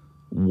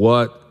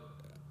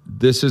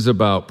 this is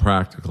about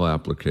practical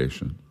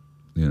application.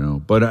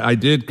 But I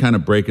did kind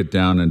of break it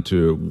down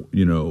into,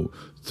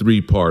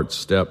 3-part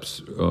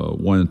steps,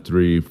 1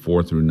 through 3,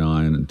 4 through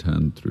 9, and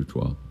 10 through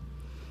 12.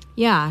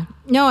 Yeah.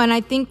 No, and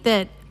I think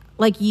that,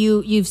 like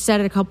you've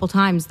said it a couple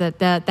times,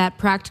 that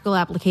practical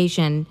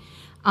application,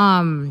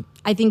 I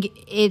think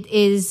it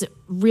is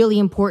really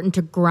important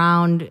to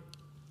ground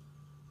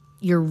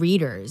your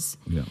readers.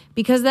 Yeah.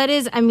 Because that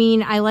is,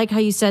 I like how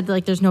you said,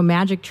 like, there's no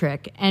magic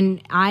trick. And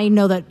I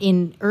know that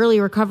in early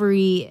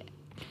recovery,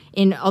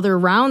 in other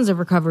rounds of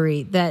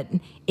recovery, that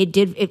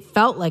it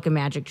felt like a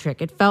magic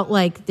trick. It felt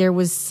like there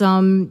was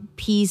some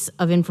piece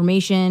of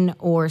information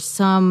or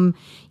some,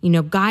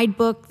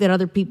 guidebook that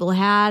other people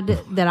had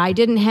that I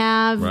didn't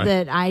have, right,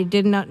 that I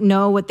did not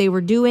know what they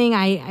were doing.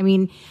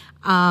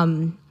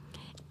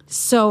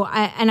 So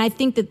I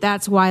think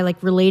that's why,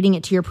 like, relating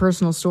it to your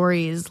personal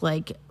story is,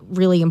 like,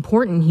 really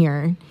important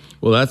here.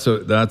 Well, that's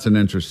an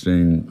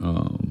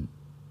interesting,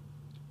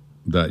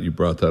 that you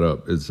brought that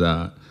up, is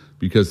that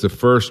because the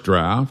first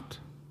draft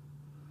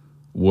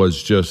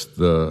was just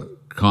the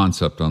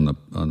concept on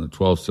the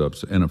 12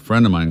 steps, and a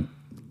friend of mine,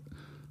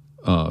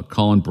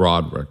 Colin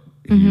Broderick,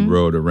 he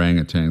wrote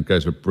Orangutan. The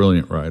guy's a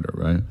brilliant writer,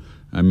 right?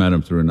 I met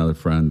him through another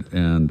friend,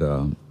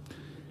 and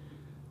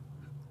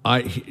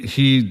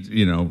he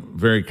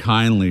very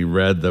kindly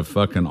read the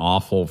fucking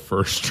awful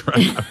first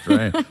draft,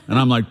 right? And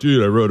I'm like,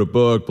 dude, I wrote a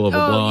book, blah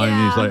blah blah. Yeah.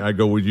 And he's like, I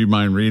go, would you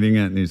mind reading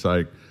it? And he's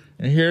like,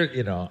 and here,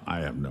 I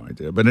have no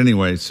idea, but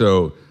anyway,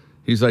 so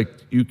he's like,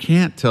 you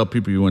can't tell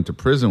people you went to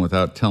prison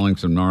without telling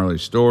some gnarly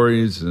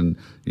stories, and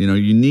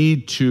you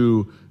need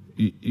to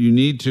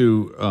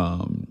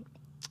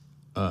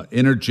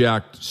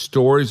interject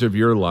stories of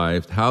your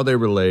life, how they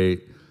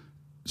relate,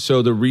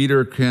 so the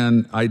reader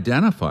can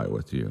identify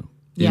with you.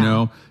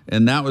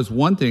 And that was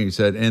one thing he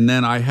said. And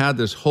then I had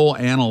this whole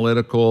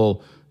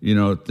analytical,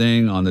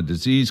 thing on the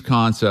disease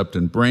concept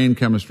and brain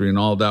chemistry and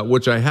all that,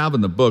 which I have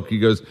in the book. He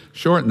goes,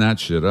 shorten that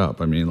shit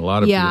up. I mean, a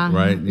lot of people,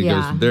 right? He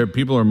goes,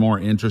 people are more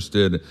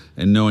interested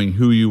in knowing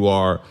who you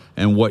are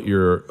and what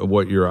your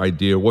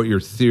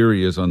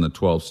theory is on the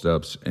 12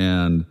 steps.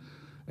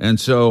 And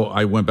so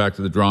I went back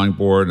to the drawing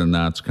board, and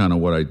that's kind of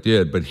what I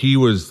did. But he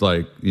was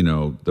like,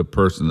 the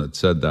person that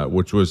said that,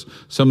 which was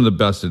some of the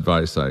best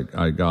advice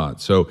I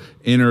got. So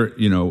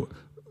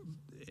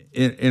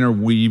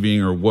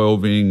interweaving or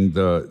woving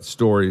the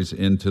stories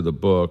into the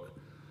book.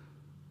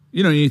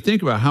 You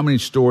think about how many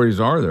stories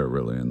are there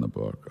really in the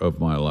book of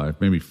my life?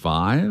 Maybe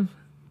 5?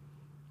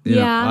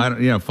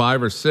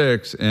 5 or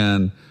 6.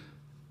 And,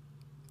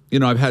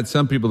 I've had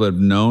some people that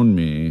have known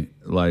me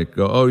like,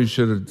 go, oh, you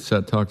should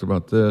have talked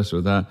about this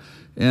or that.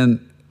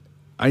 And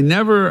I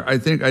never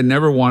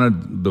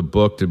wanted the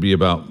book to be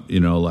about,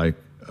 like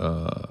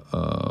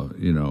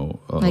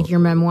your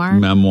memoir?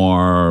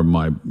 Memoir, or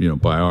my,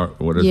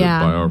 what is it?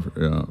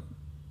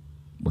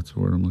 What's the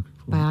word I'm looking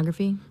for?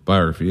 Biography?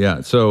 Biography,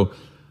 yeah. So,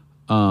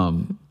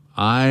 because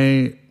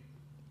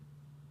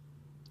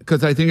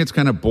I think it's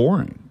kind of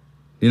boring.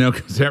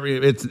 Because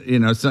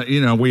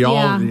we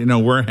all,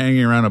 we're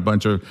hanging around a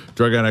bunch of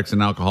drug addicts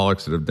and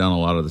alcoholics that have done a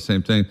lot of the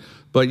same thing.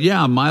 But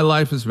yeah, my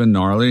life has been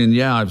gnarly, and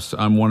yeah,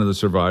 I'm one of the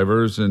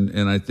survivors,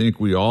 and I think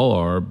we all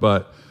are.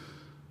 But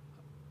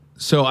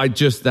so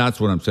that's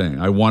what I'm saying.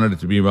 I wanted it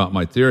to be about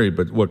my theory,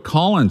 but what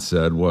Colin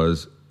said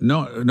was,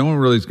 no one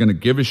really is going to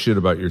give a shit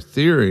about your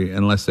theory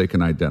unless they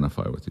can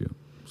identify with you.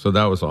 So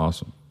that was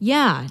awesome.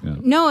 Yeah.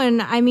 No,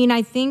 and I mean,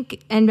 I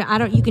think, and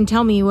you can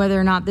tell me whether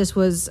or not this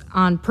was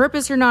on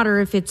purpose or not,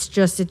 or if it's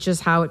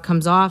just how it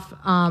comes off.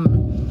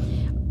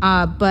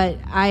 But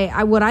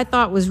what I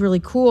thought was really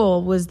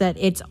cool was that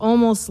it's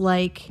almost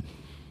like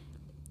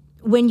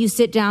when you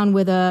sit down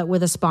with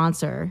a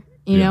sponsor,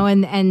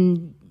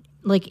 and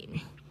like,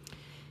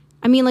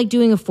 I mean, like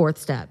doing a 4th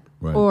step,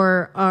 right,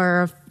 or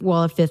a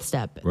 5th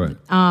step, right.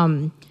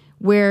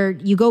 Where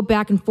you go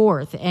back and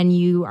forth and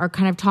you are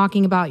kind of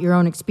talking about your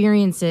own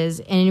experiences,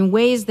 and in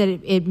ways that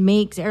it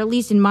makes, or at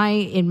least in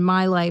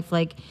my life,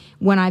 like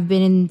when I've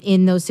been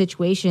in those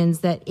situations,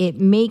 that it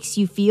makes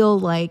you feel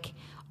like,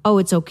 oh,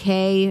 it's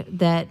okay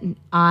that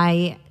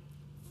I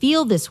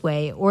feel this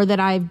way, or that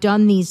I've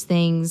done these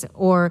things,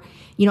 or,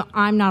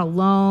 I'm not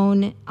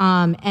alone.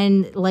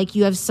 And like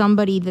you have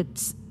somebody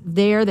that's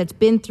there, that's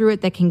been through it,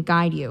 that can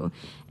guide you.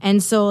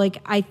 And so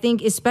like, I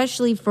think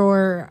especially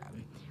for,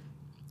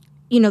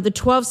 the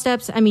 12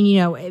 steps, I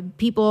mean,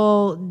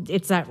 people,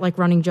 it's that like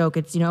running joke.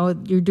 It's,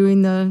 you're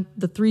doing the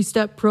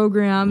 3-step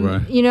program,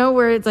 right,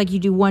 where it's like you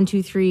do 1,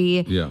 2,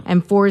 3, yeah,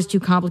 and 4 is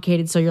too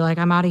complicated. So you're like,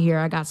 I'm out of here.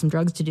 I got some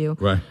drugs to do.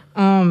 Right.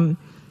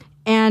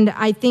 And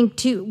I think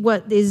too,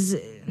 what is,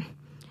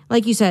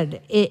 like you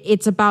said,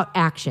 it's about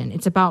action.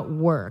 It's about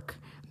work.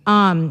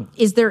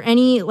 Is there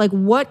any, like,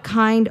 what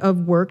kind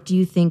of work do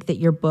you think that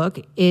your book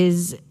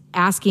is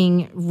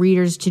asking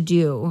readers to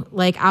do?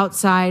 Like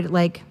outside,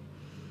 like,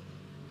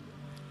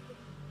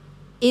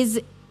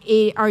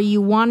 are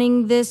you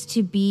wanting this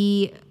to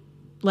be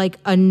like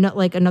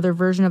another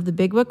version of the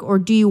Big Book, or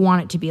do you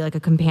want it to be like a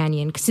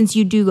companion, since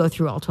you do go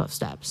through all 12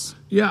 steps?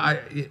 Yeah,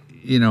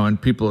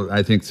 and people,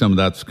 I think some of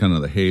that's kind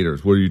of the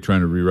haters. What, are you trying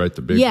to rewrite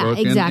the Big Book? Yeah,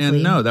 exactly.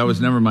 And no, that was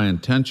never my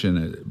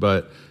intention,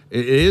 but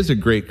it is a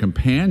great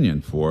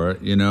companion for it.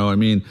 I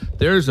mean,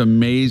 there's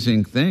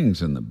amazing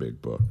things in the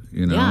Big Book,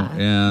 Yeah.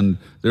 And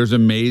there's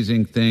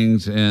amazing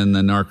things in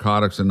the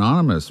Narcotics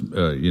Anonymous,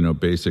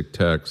 basic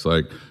text,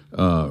 like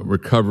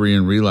Recovery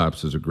and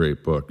Relapse is a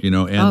great book, and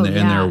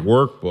their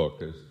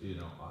workbook is,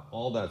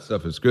 all that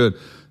stuff is good.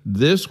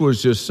 This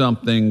was just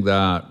something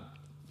that,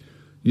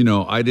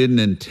 I didn't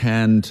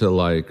intend to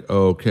like,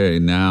 okay,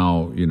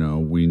 now,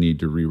 we need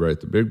to rewrite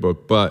the Big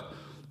Book, but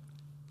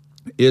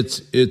it's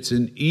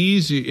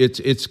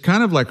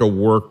kind of like a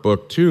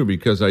workbook too,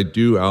 because I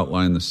do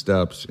outline the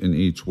steps in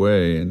each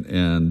way.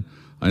 And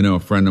I know a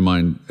friend of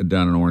mine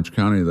down in Orange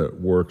County that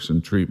works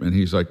in treatment.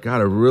 He's like,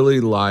 God, I really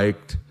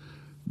liked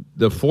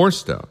the 4th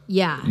step.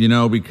 Yeah.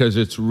 Because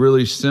it's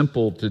really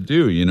simple to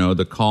do,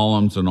 the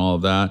columns and all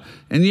of that.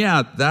 And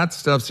yeah, that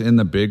stuff's in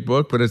the Big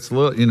Book, but it's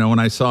little, when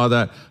I saw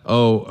that,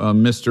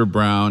 Mr.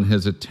 Brown,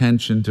 his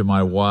attention to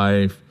my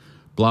wife,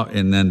 blah,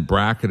 and then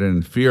bracketed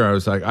in fear, I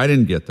was like, I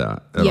didn't get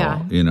that at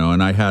all,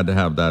 and I had to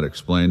have that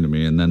explained to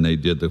me. And then they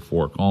did the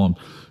 4 columns.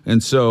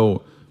 And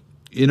so,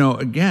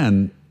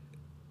 again,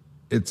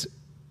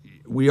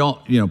 we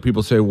all,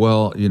 people say,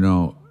 well,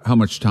 how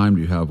much time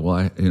do you have?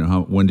 Well,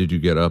 when did you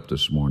get up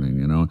this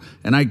morning?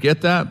 And I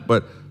get that,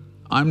 but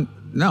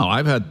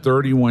I've had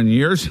 31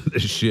 years of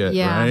this shit,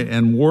 right?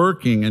 And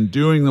working and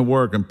doing the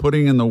work and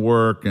putting in the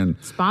work and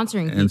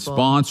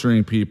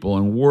sponsoring people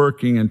and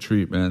working in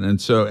treatment.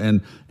 And so,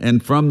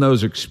 and from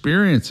those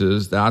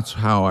experiences, that's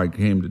how I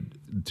came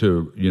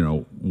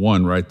to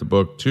one, write the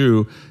book.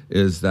 2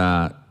 is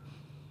that,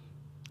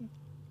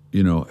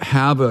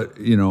 have a,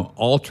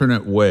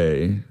 alternate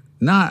way.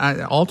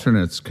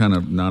 Alternate's kind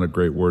of not a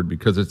great word,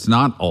 because it's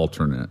not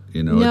alternate,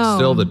 It's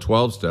still the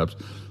 12 steps,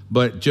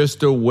 but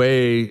just a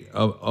way,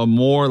 a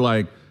more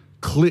like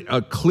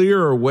a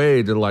clearer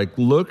way to like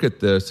look at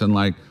this and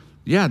like,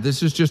 yeah,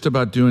 this is just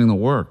about doing the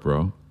work,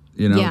 bro.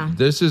 You know, Yeah.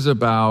 This is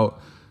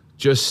about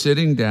just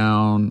sitting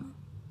down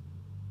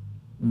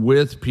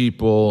with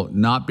people,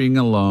 not being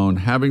alone,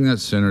 having that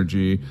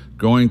synergy,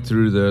 going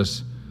through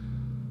this.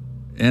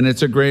 And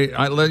it's a great,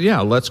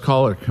 let's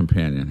call it a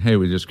companion. Hey,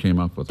 we just came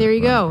up with There it.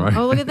 you go.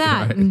 Oh, look at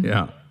that. Right?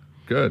 Yeah,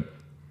 good.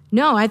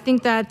 No, I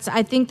think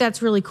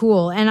that's really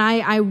cool. And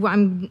I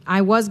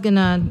was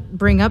gonna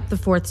bring up the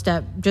fourth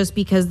step just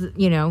because,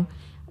 you know,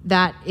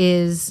 that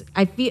is,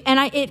 I feel,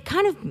 and it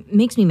kind of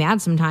makes me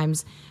mad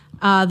sometimes,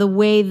 the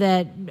way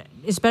that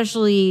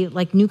especially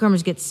like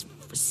newcomers get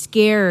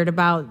scared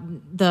about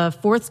the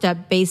fourth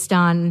step based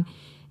on,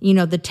 you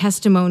know, the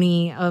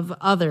testimony of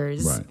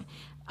others. Right.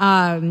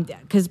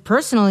 Because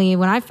personally,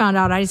 when I found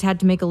out I just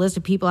had to make a list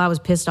of people I was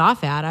pissed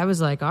off at, I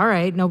was like, all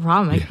right, no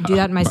problem. I can do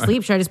that in my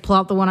sleep. Should I just pull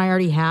out the one I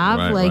already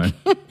have? Right.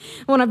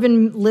 One I've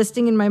been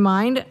listing in my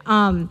mind.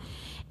 And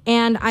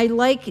I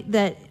like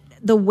that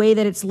the way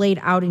that it's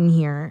laid out in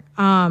here.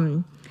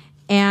 I'm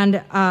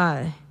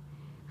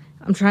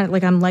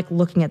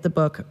looking at the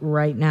book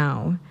right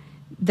now,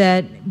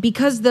 that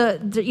because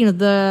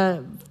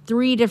the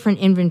 3 different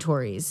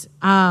inventories.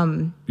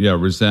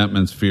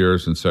 Resentments,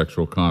 fears, and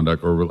sexual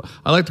conduct, or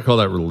I like to call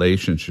that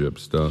relationship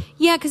stuff.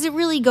 Yeah, because it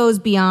really goes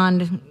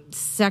beyond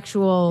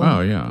sexual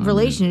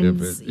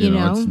relations. I mean,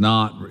 know, it's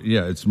not.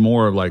 Yeah, it's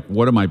more of like,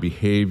 what are my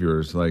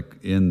behaviors like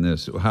in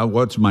this?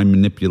 What's my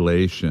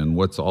manipulation?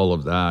 What's all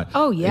of that?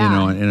 Oh, yeah. You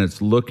know, and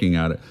it's looking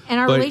at it. And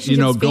our but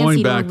relationships going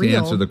fancy back or to real.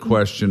 answer the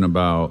question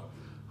about.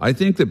 I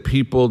think that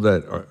people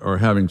that are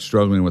having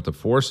struggling with the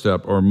 4th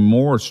step are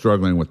more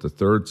struggling with the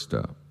 3rd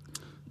step.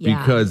 Yeah.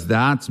 Because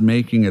that's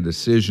making a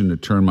decision to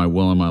turn my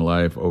will and my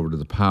life over to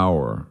the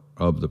power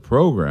of the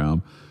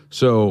program.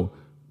 So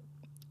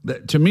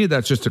to me,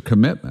 that's just a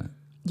commitment.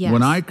 Yes.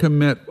 When I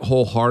commit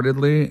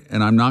wholeheartedly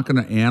and I'm not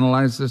going to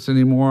analyze this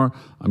anymore,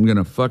 I'm going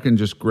to fucking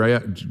just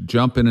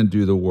jump in and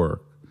do the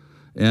work.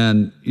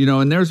 And, you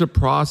know, and there's a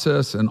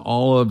process and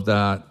all of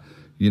that,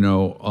 you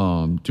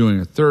know, doing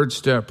a 3rd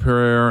step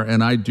prayer.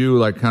 And I do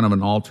like kind of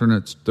an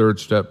alternate 3rd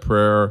step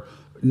prayer.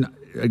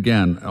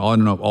 Again, I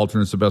don't know if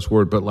alternate's the best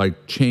word, but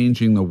like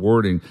changing the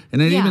wording.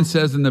 And it even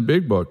says in the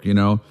big book, you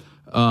know,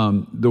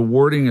 the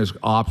wording is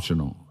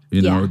optional,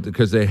 you know,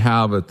 because they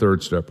have a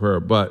 3rd step prayer.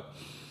 But,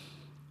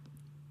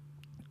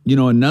 you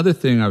know, another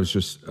thing I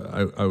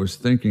was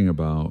thinking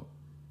about,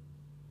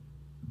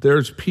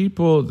 there's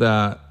people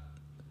that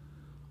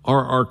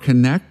are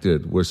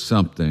connected with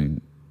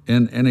something.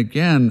 And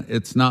again,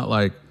 it's not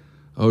like,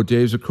 oh,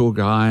 Dave's a cool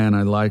guy and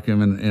I like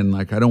him and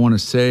like I don't want to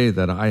say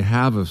that I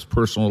have a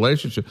personal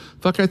relationship.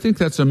 Fuck, I think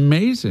that's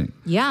amazing.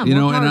 Yeah, you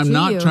know, more and power I'm to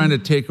not you. trying to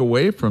take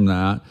away from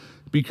that,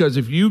 because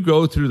if you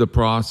go through the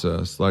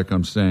process, like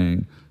I'm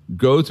saying,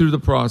 go through the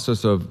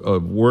process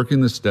of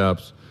working the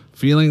steps,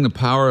 feeling the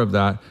power of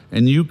that,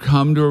 and you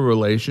come to a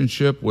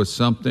relationship with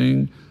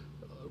something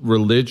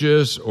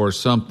religious or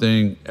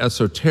something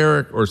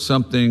esoteric or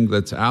something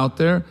that's out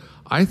there,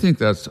 I think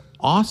that's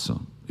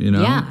awesome, you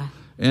know? Yeah.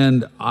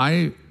 And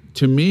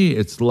to me,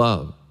 it's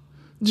love.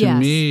 To Yes.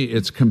 me,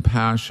 it's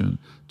compassion.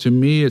 To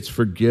me, it's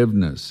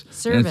forgiveness.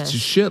 And it's Service.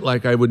 shit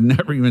like I would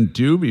never even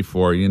do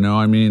before, you know?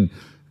 I mean,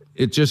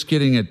 it's just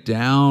getting it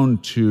down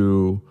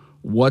to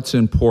what's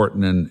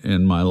important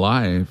in my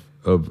life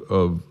of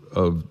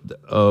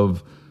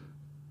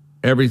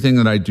everything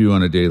that I do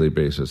on a daily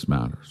basis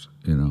matters,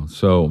 you know?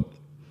 So,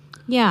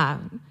 Yeah.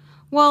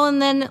 Well,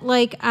 and then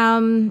like I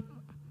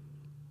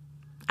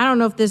don't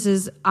know if this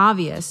is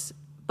obvious,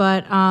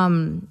 but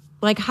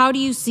like how do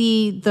you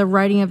see the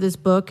writing of this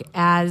book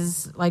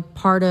as like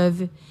part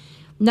of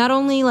not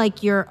only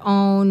like your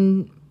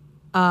own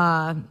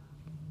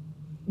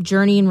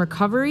journey in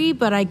recovery,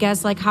 but I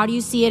guess like how do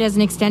you see it as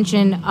an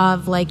extension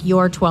of like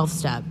your 12th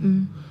step?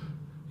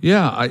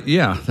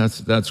 yeah,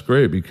 that's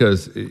great,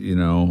 because, you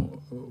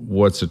know,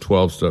 what's a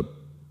 12-step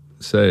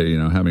say? You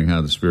know, having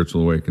had the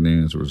spiritual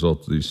awakening as a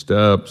result of these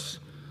steps,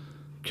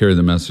 carry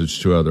the message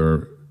to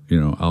other,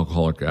 you know,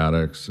 alcoholic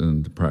addicts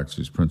and to practice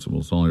these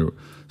principles only.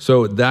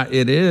 So that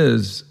it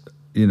is,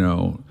 you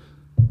know,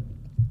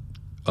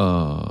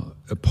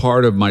 a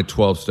part of my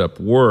 12-step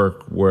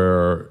work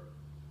where,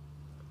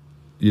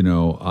 you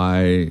know,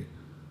 I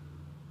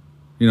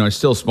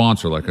still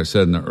sponsor, like I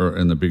said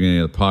in the beginning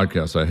of the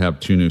podcast, I have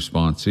 2 new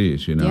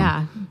sponsees, you know.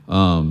 Yeah.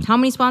 How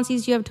many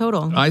sponsees do you have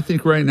total? I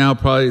think right now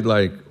probably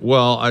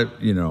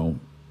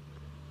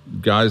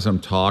guys I'm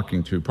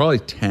talking to, probably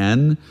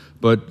 10,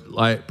 but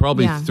like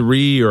probably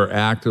 3 are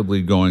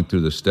actively going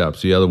through the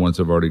steps. The other ones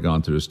have already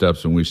gone through the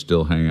steps, and we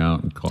still hang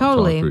out and talk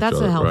to each That's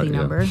other, a healthy right?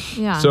 number.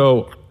 Yeah.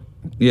 So,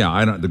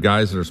 the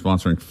guys that are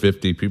sponsoring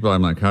 50 people,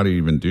 I'm like, how do you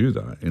even do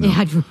that? You know?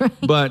 Yeah, right.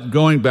 But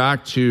going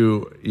back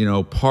to, you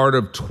know, part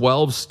of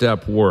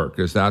 12-step work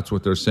is that's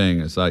what they're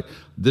saying. It's like,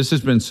 this has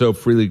been so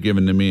freely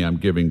given to me, I'm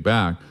giving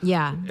back.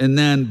 Yeah. And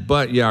then,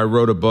 I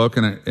wrote a book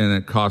and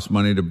it cost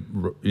money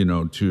to, you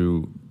know,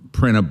 to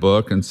print a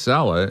book and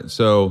sell it.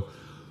 So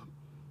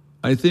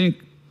I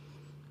think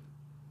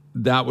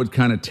that would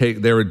kind of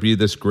there would be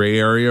this gray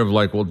area of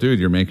like, well, dude,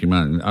 you're making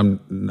money. I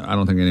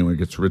don't think anyone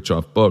gets rich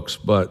off books,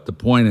 but the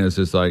point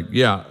is like,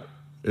 yeah,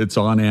 it's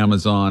on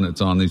Amazon,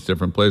 it's on these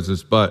different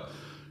places, but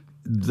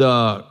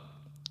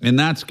and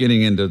that's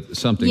getting into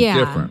something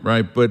different,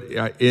 right? But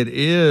it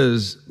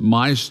is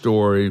my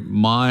story,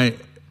 my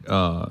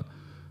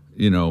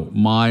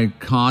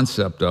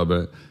concept of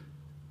it.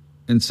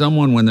 And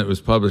someone, when it was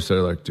published,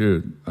 they're like,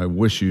 dude, I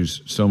wish you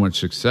so much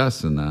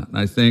success in that. And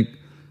I think,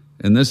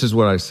 and this is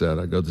what I said,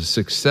 I go, the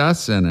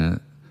success in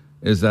it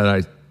is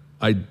that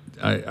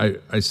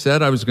I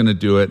said I was going to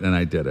do it, and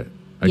I did it.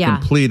 I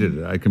completed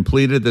it. I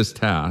completed this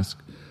task.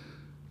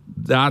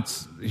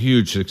 That's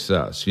huge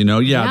success.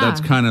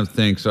 That's kind of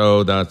thinks,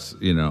 oh, that's,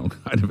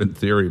 kind of in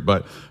theory.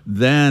 But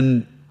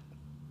then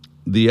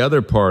the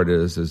other part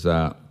is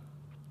that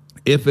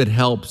if it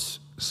helps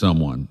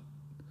someone,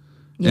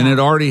 and it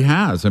already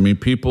has. I mean,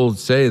 people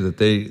say that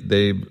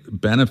they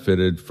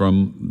benefited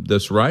from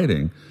this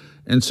writing.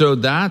 And so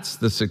that's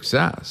the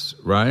success,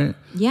 right?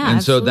 Yeah, and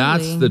absolutely. So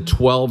that's the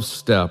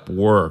 12-step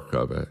work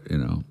of it,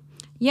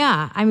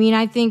 Yeah, I mean,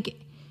 I think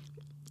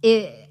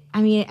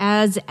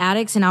as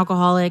addicts and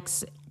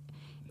alcoholics,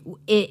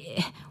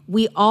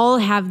 we all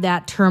have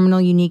that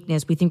terminal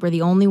uniqueness. We think we're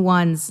the only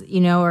ones,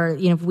 or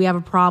if we have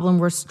a problem,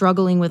 we're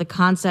struggling with a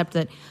concept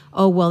that,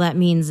 oh, well, that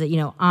means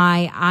that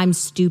I'm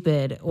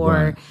stupid,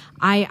 or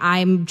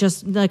I'm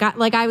just like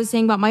I was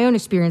saying about my own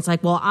experience.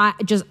 Like, well,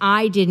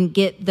 I didn't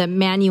get the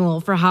manual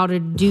for how to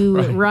do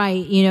it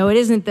right. It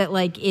isn't that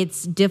like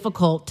it's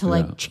difficult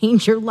to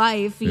change your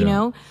life. You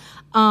know,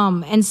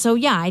 and so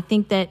I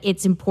think that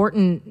it's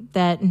important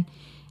that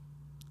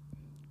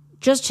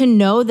just to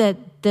know that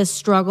the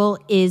struggle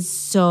is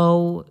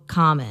so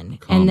common.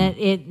 And that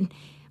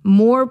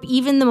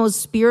even the most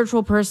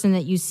spiritual person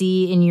that you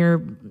see in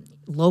your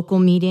local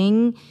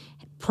meeting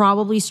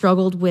probably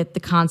struggled with the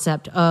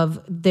concept of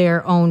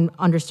their own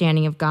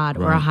understanding of God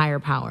or a higher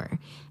power.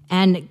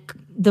 And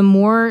the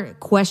more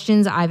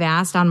questions I've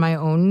asked on my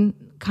own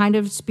kind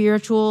of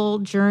spiritual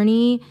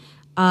journey,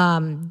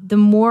 the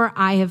more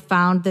I have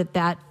found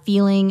that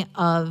feeling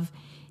of,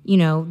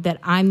 that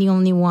I'm the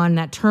only one,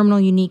 that terminal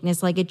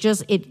uniqueness, like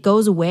it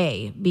goes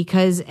away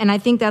and I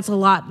think that's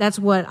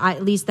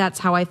that's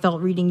how I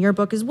felt reading your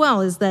book as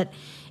well, is that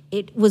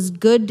it was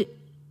good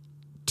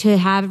to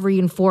have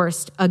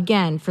reinforced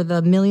again for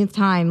the millionth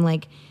time,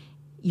 like,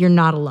 you're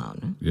not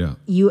alone. Yeah.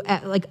 You,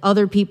 like,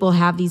 other people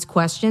have these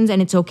questions,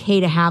 and it's okay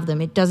to have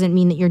them. It doesn't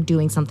mean that you're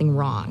doing something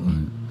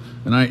wrong.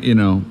 Right.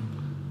 And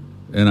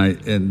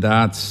and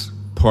that's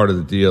part of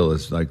the deal,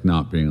 is like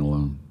not being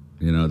alone.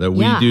 That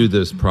we do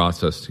this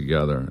process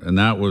together. And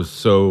that was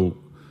so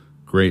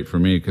great for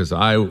me, because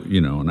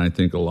and I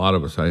think a lot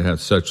of us, I have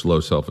such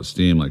low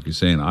self-esteem, like you're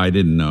saying, I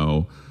didn't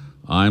know.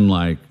 I'm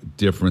like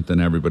different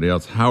than everybody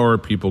else. How are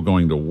people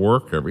going to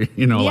work like,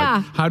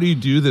 how do you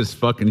do this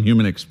fucking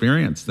human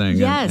experience thing?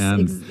 Yes.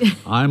 And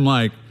I'm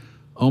like,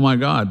 oh my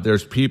God,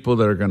 there's people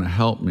that are going to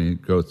help me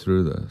go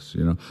through this.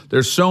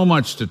 There's so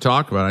much to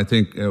talk about. I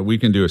think we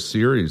can do a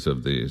series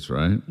of these,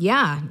 right?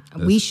 Yeah,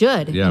 we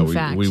should. Yeah, in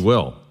fact. We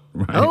will.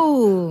 Right?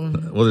 Oh.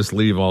 We'll just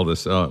leave all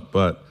this up,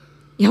 but...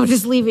 we'll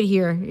just leave it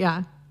here,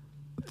 yeah.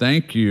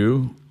 Thank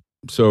you.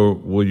 So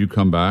will you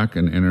come back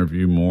and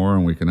interview more,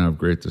 and we can have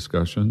great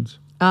discussions?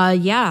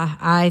 Yeah,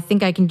 I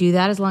think I can do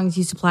that as long as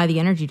you supply the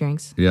energy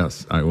drinks.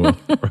 Yes, I will.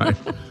 Right.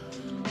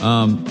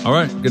 All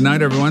right, good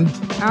night, everyone.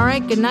 All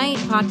right, good night,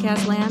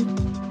 podcast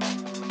land.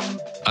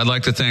 I'd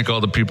like to thank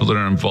all the people that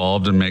are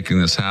involved in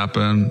making this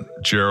happen.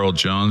 Gerald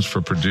Jones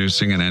for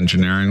producing and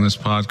engineering this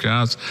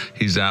podcast.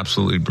 He's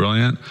absolutely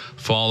brilliant.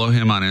 Follow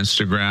him on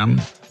Instagram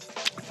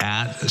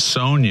at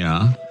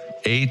Sonia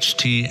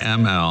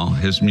HTML.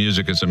 His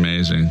music is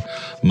amazing.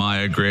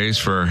 Maya Grace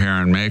for her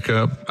hair and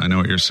makeup. I know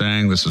what you're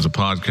saying. This is a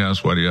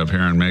podcast. Why do you have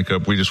hair and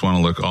makeup? We just want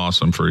to look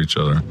awesome for each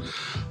other.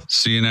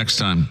 See you next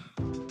time.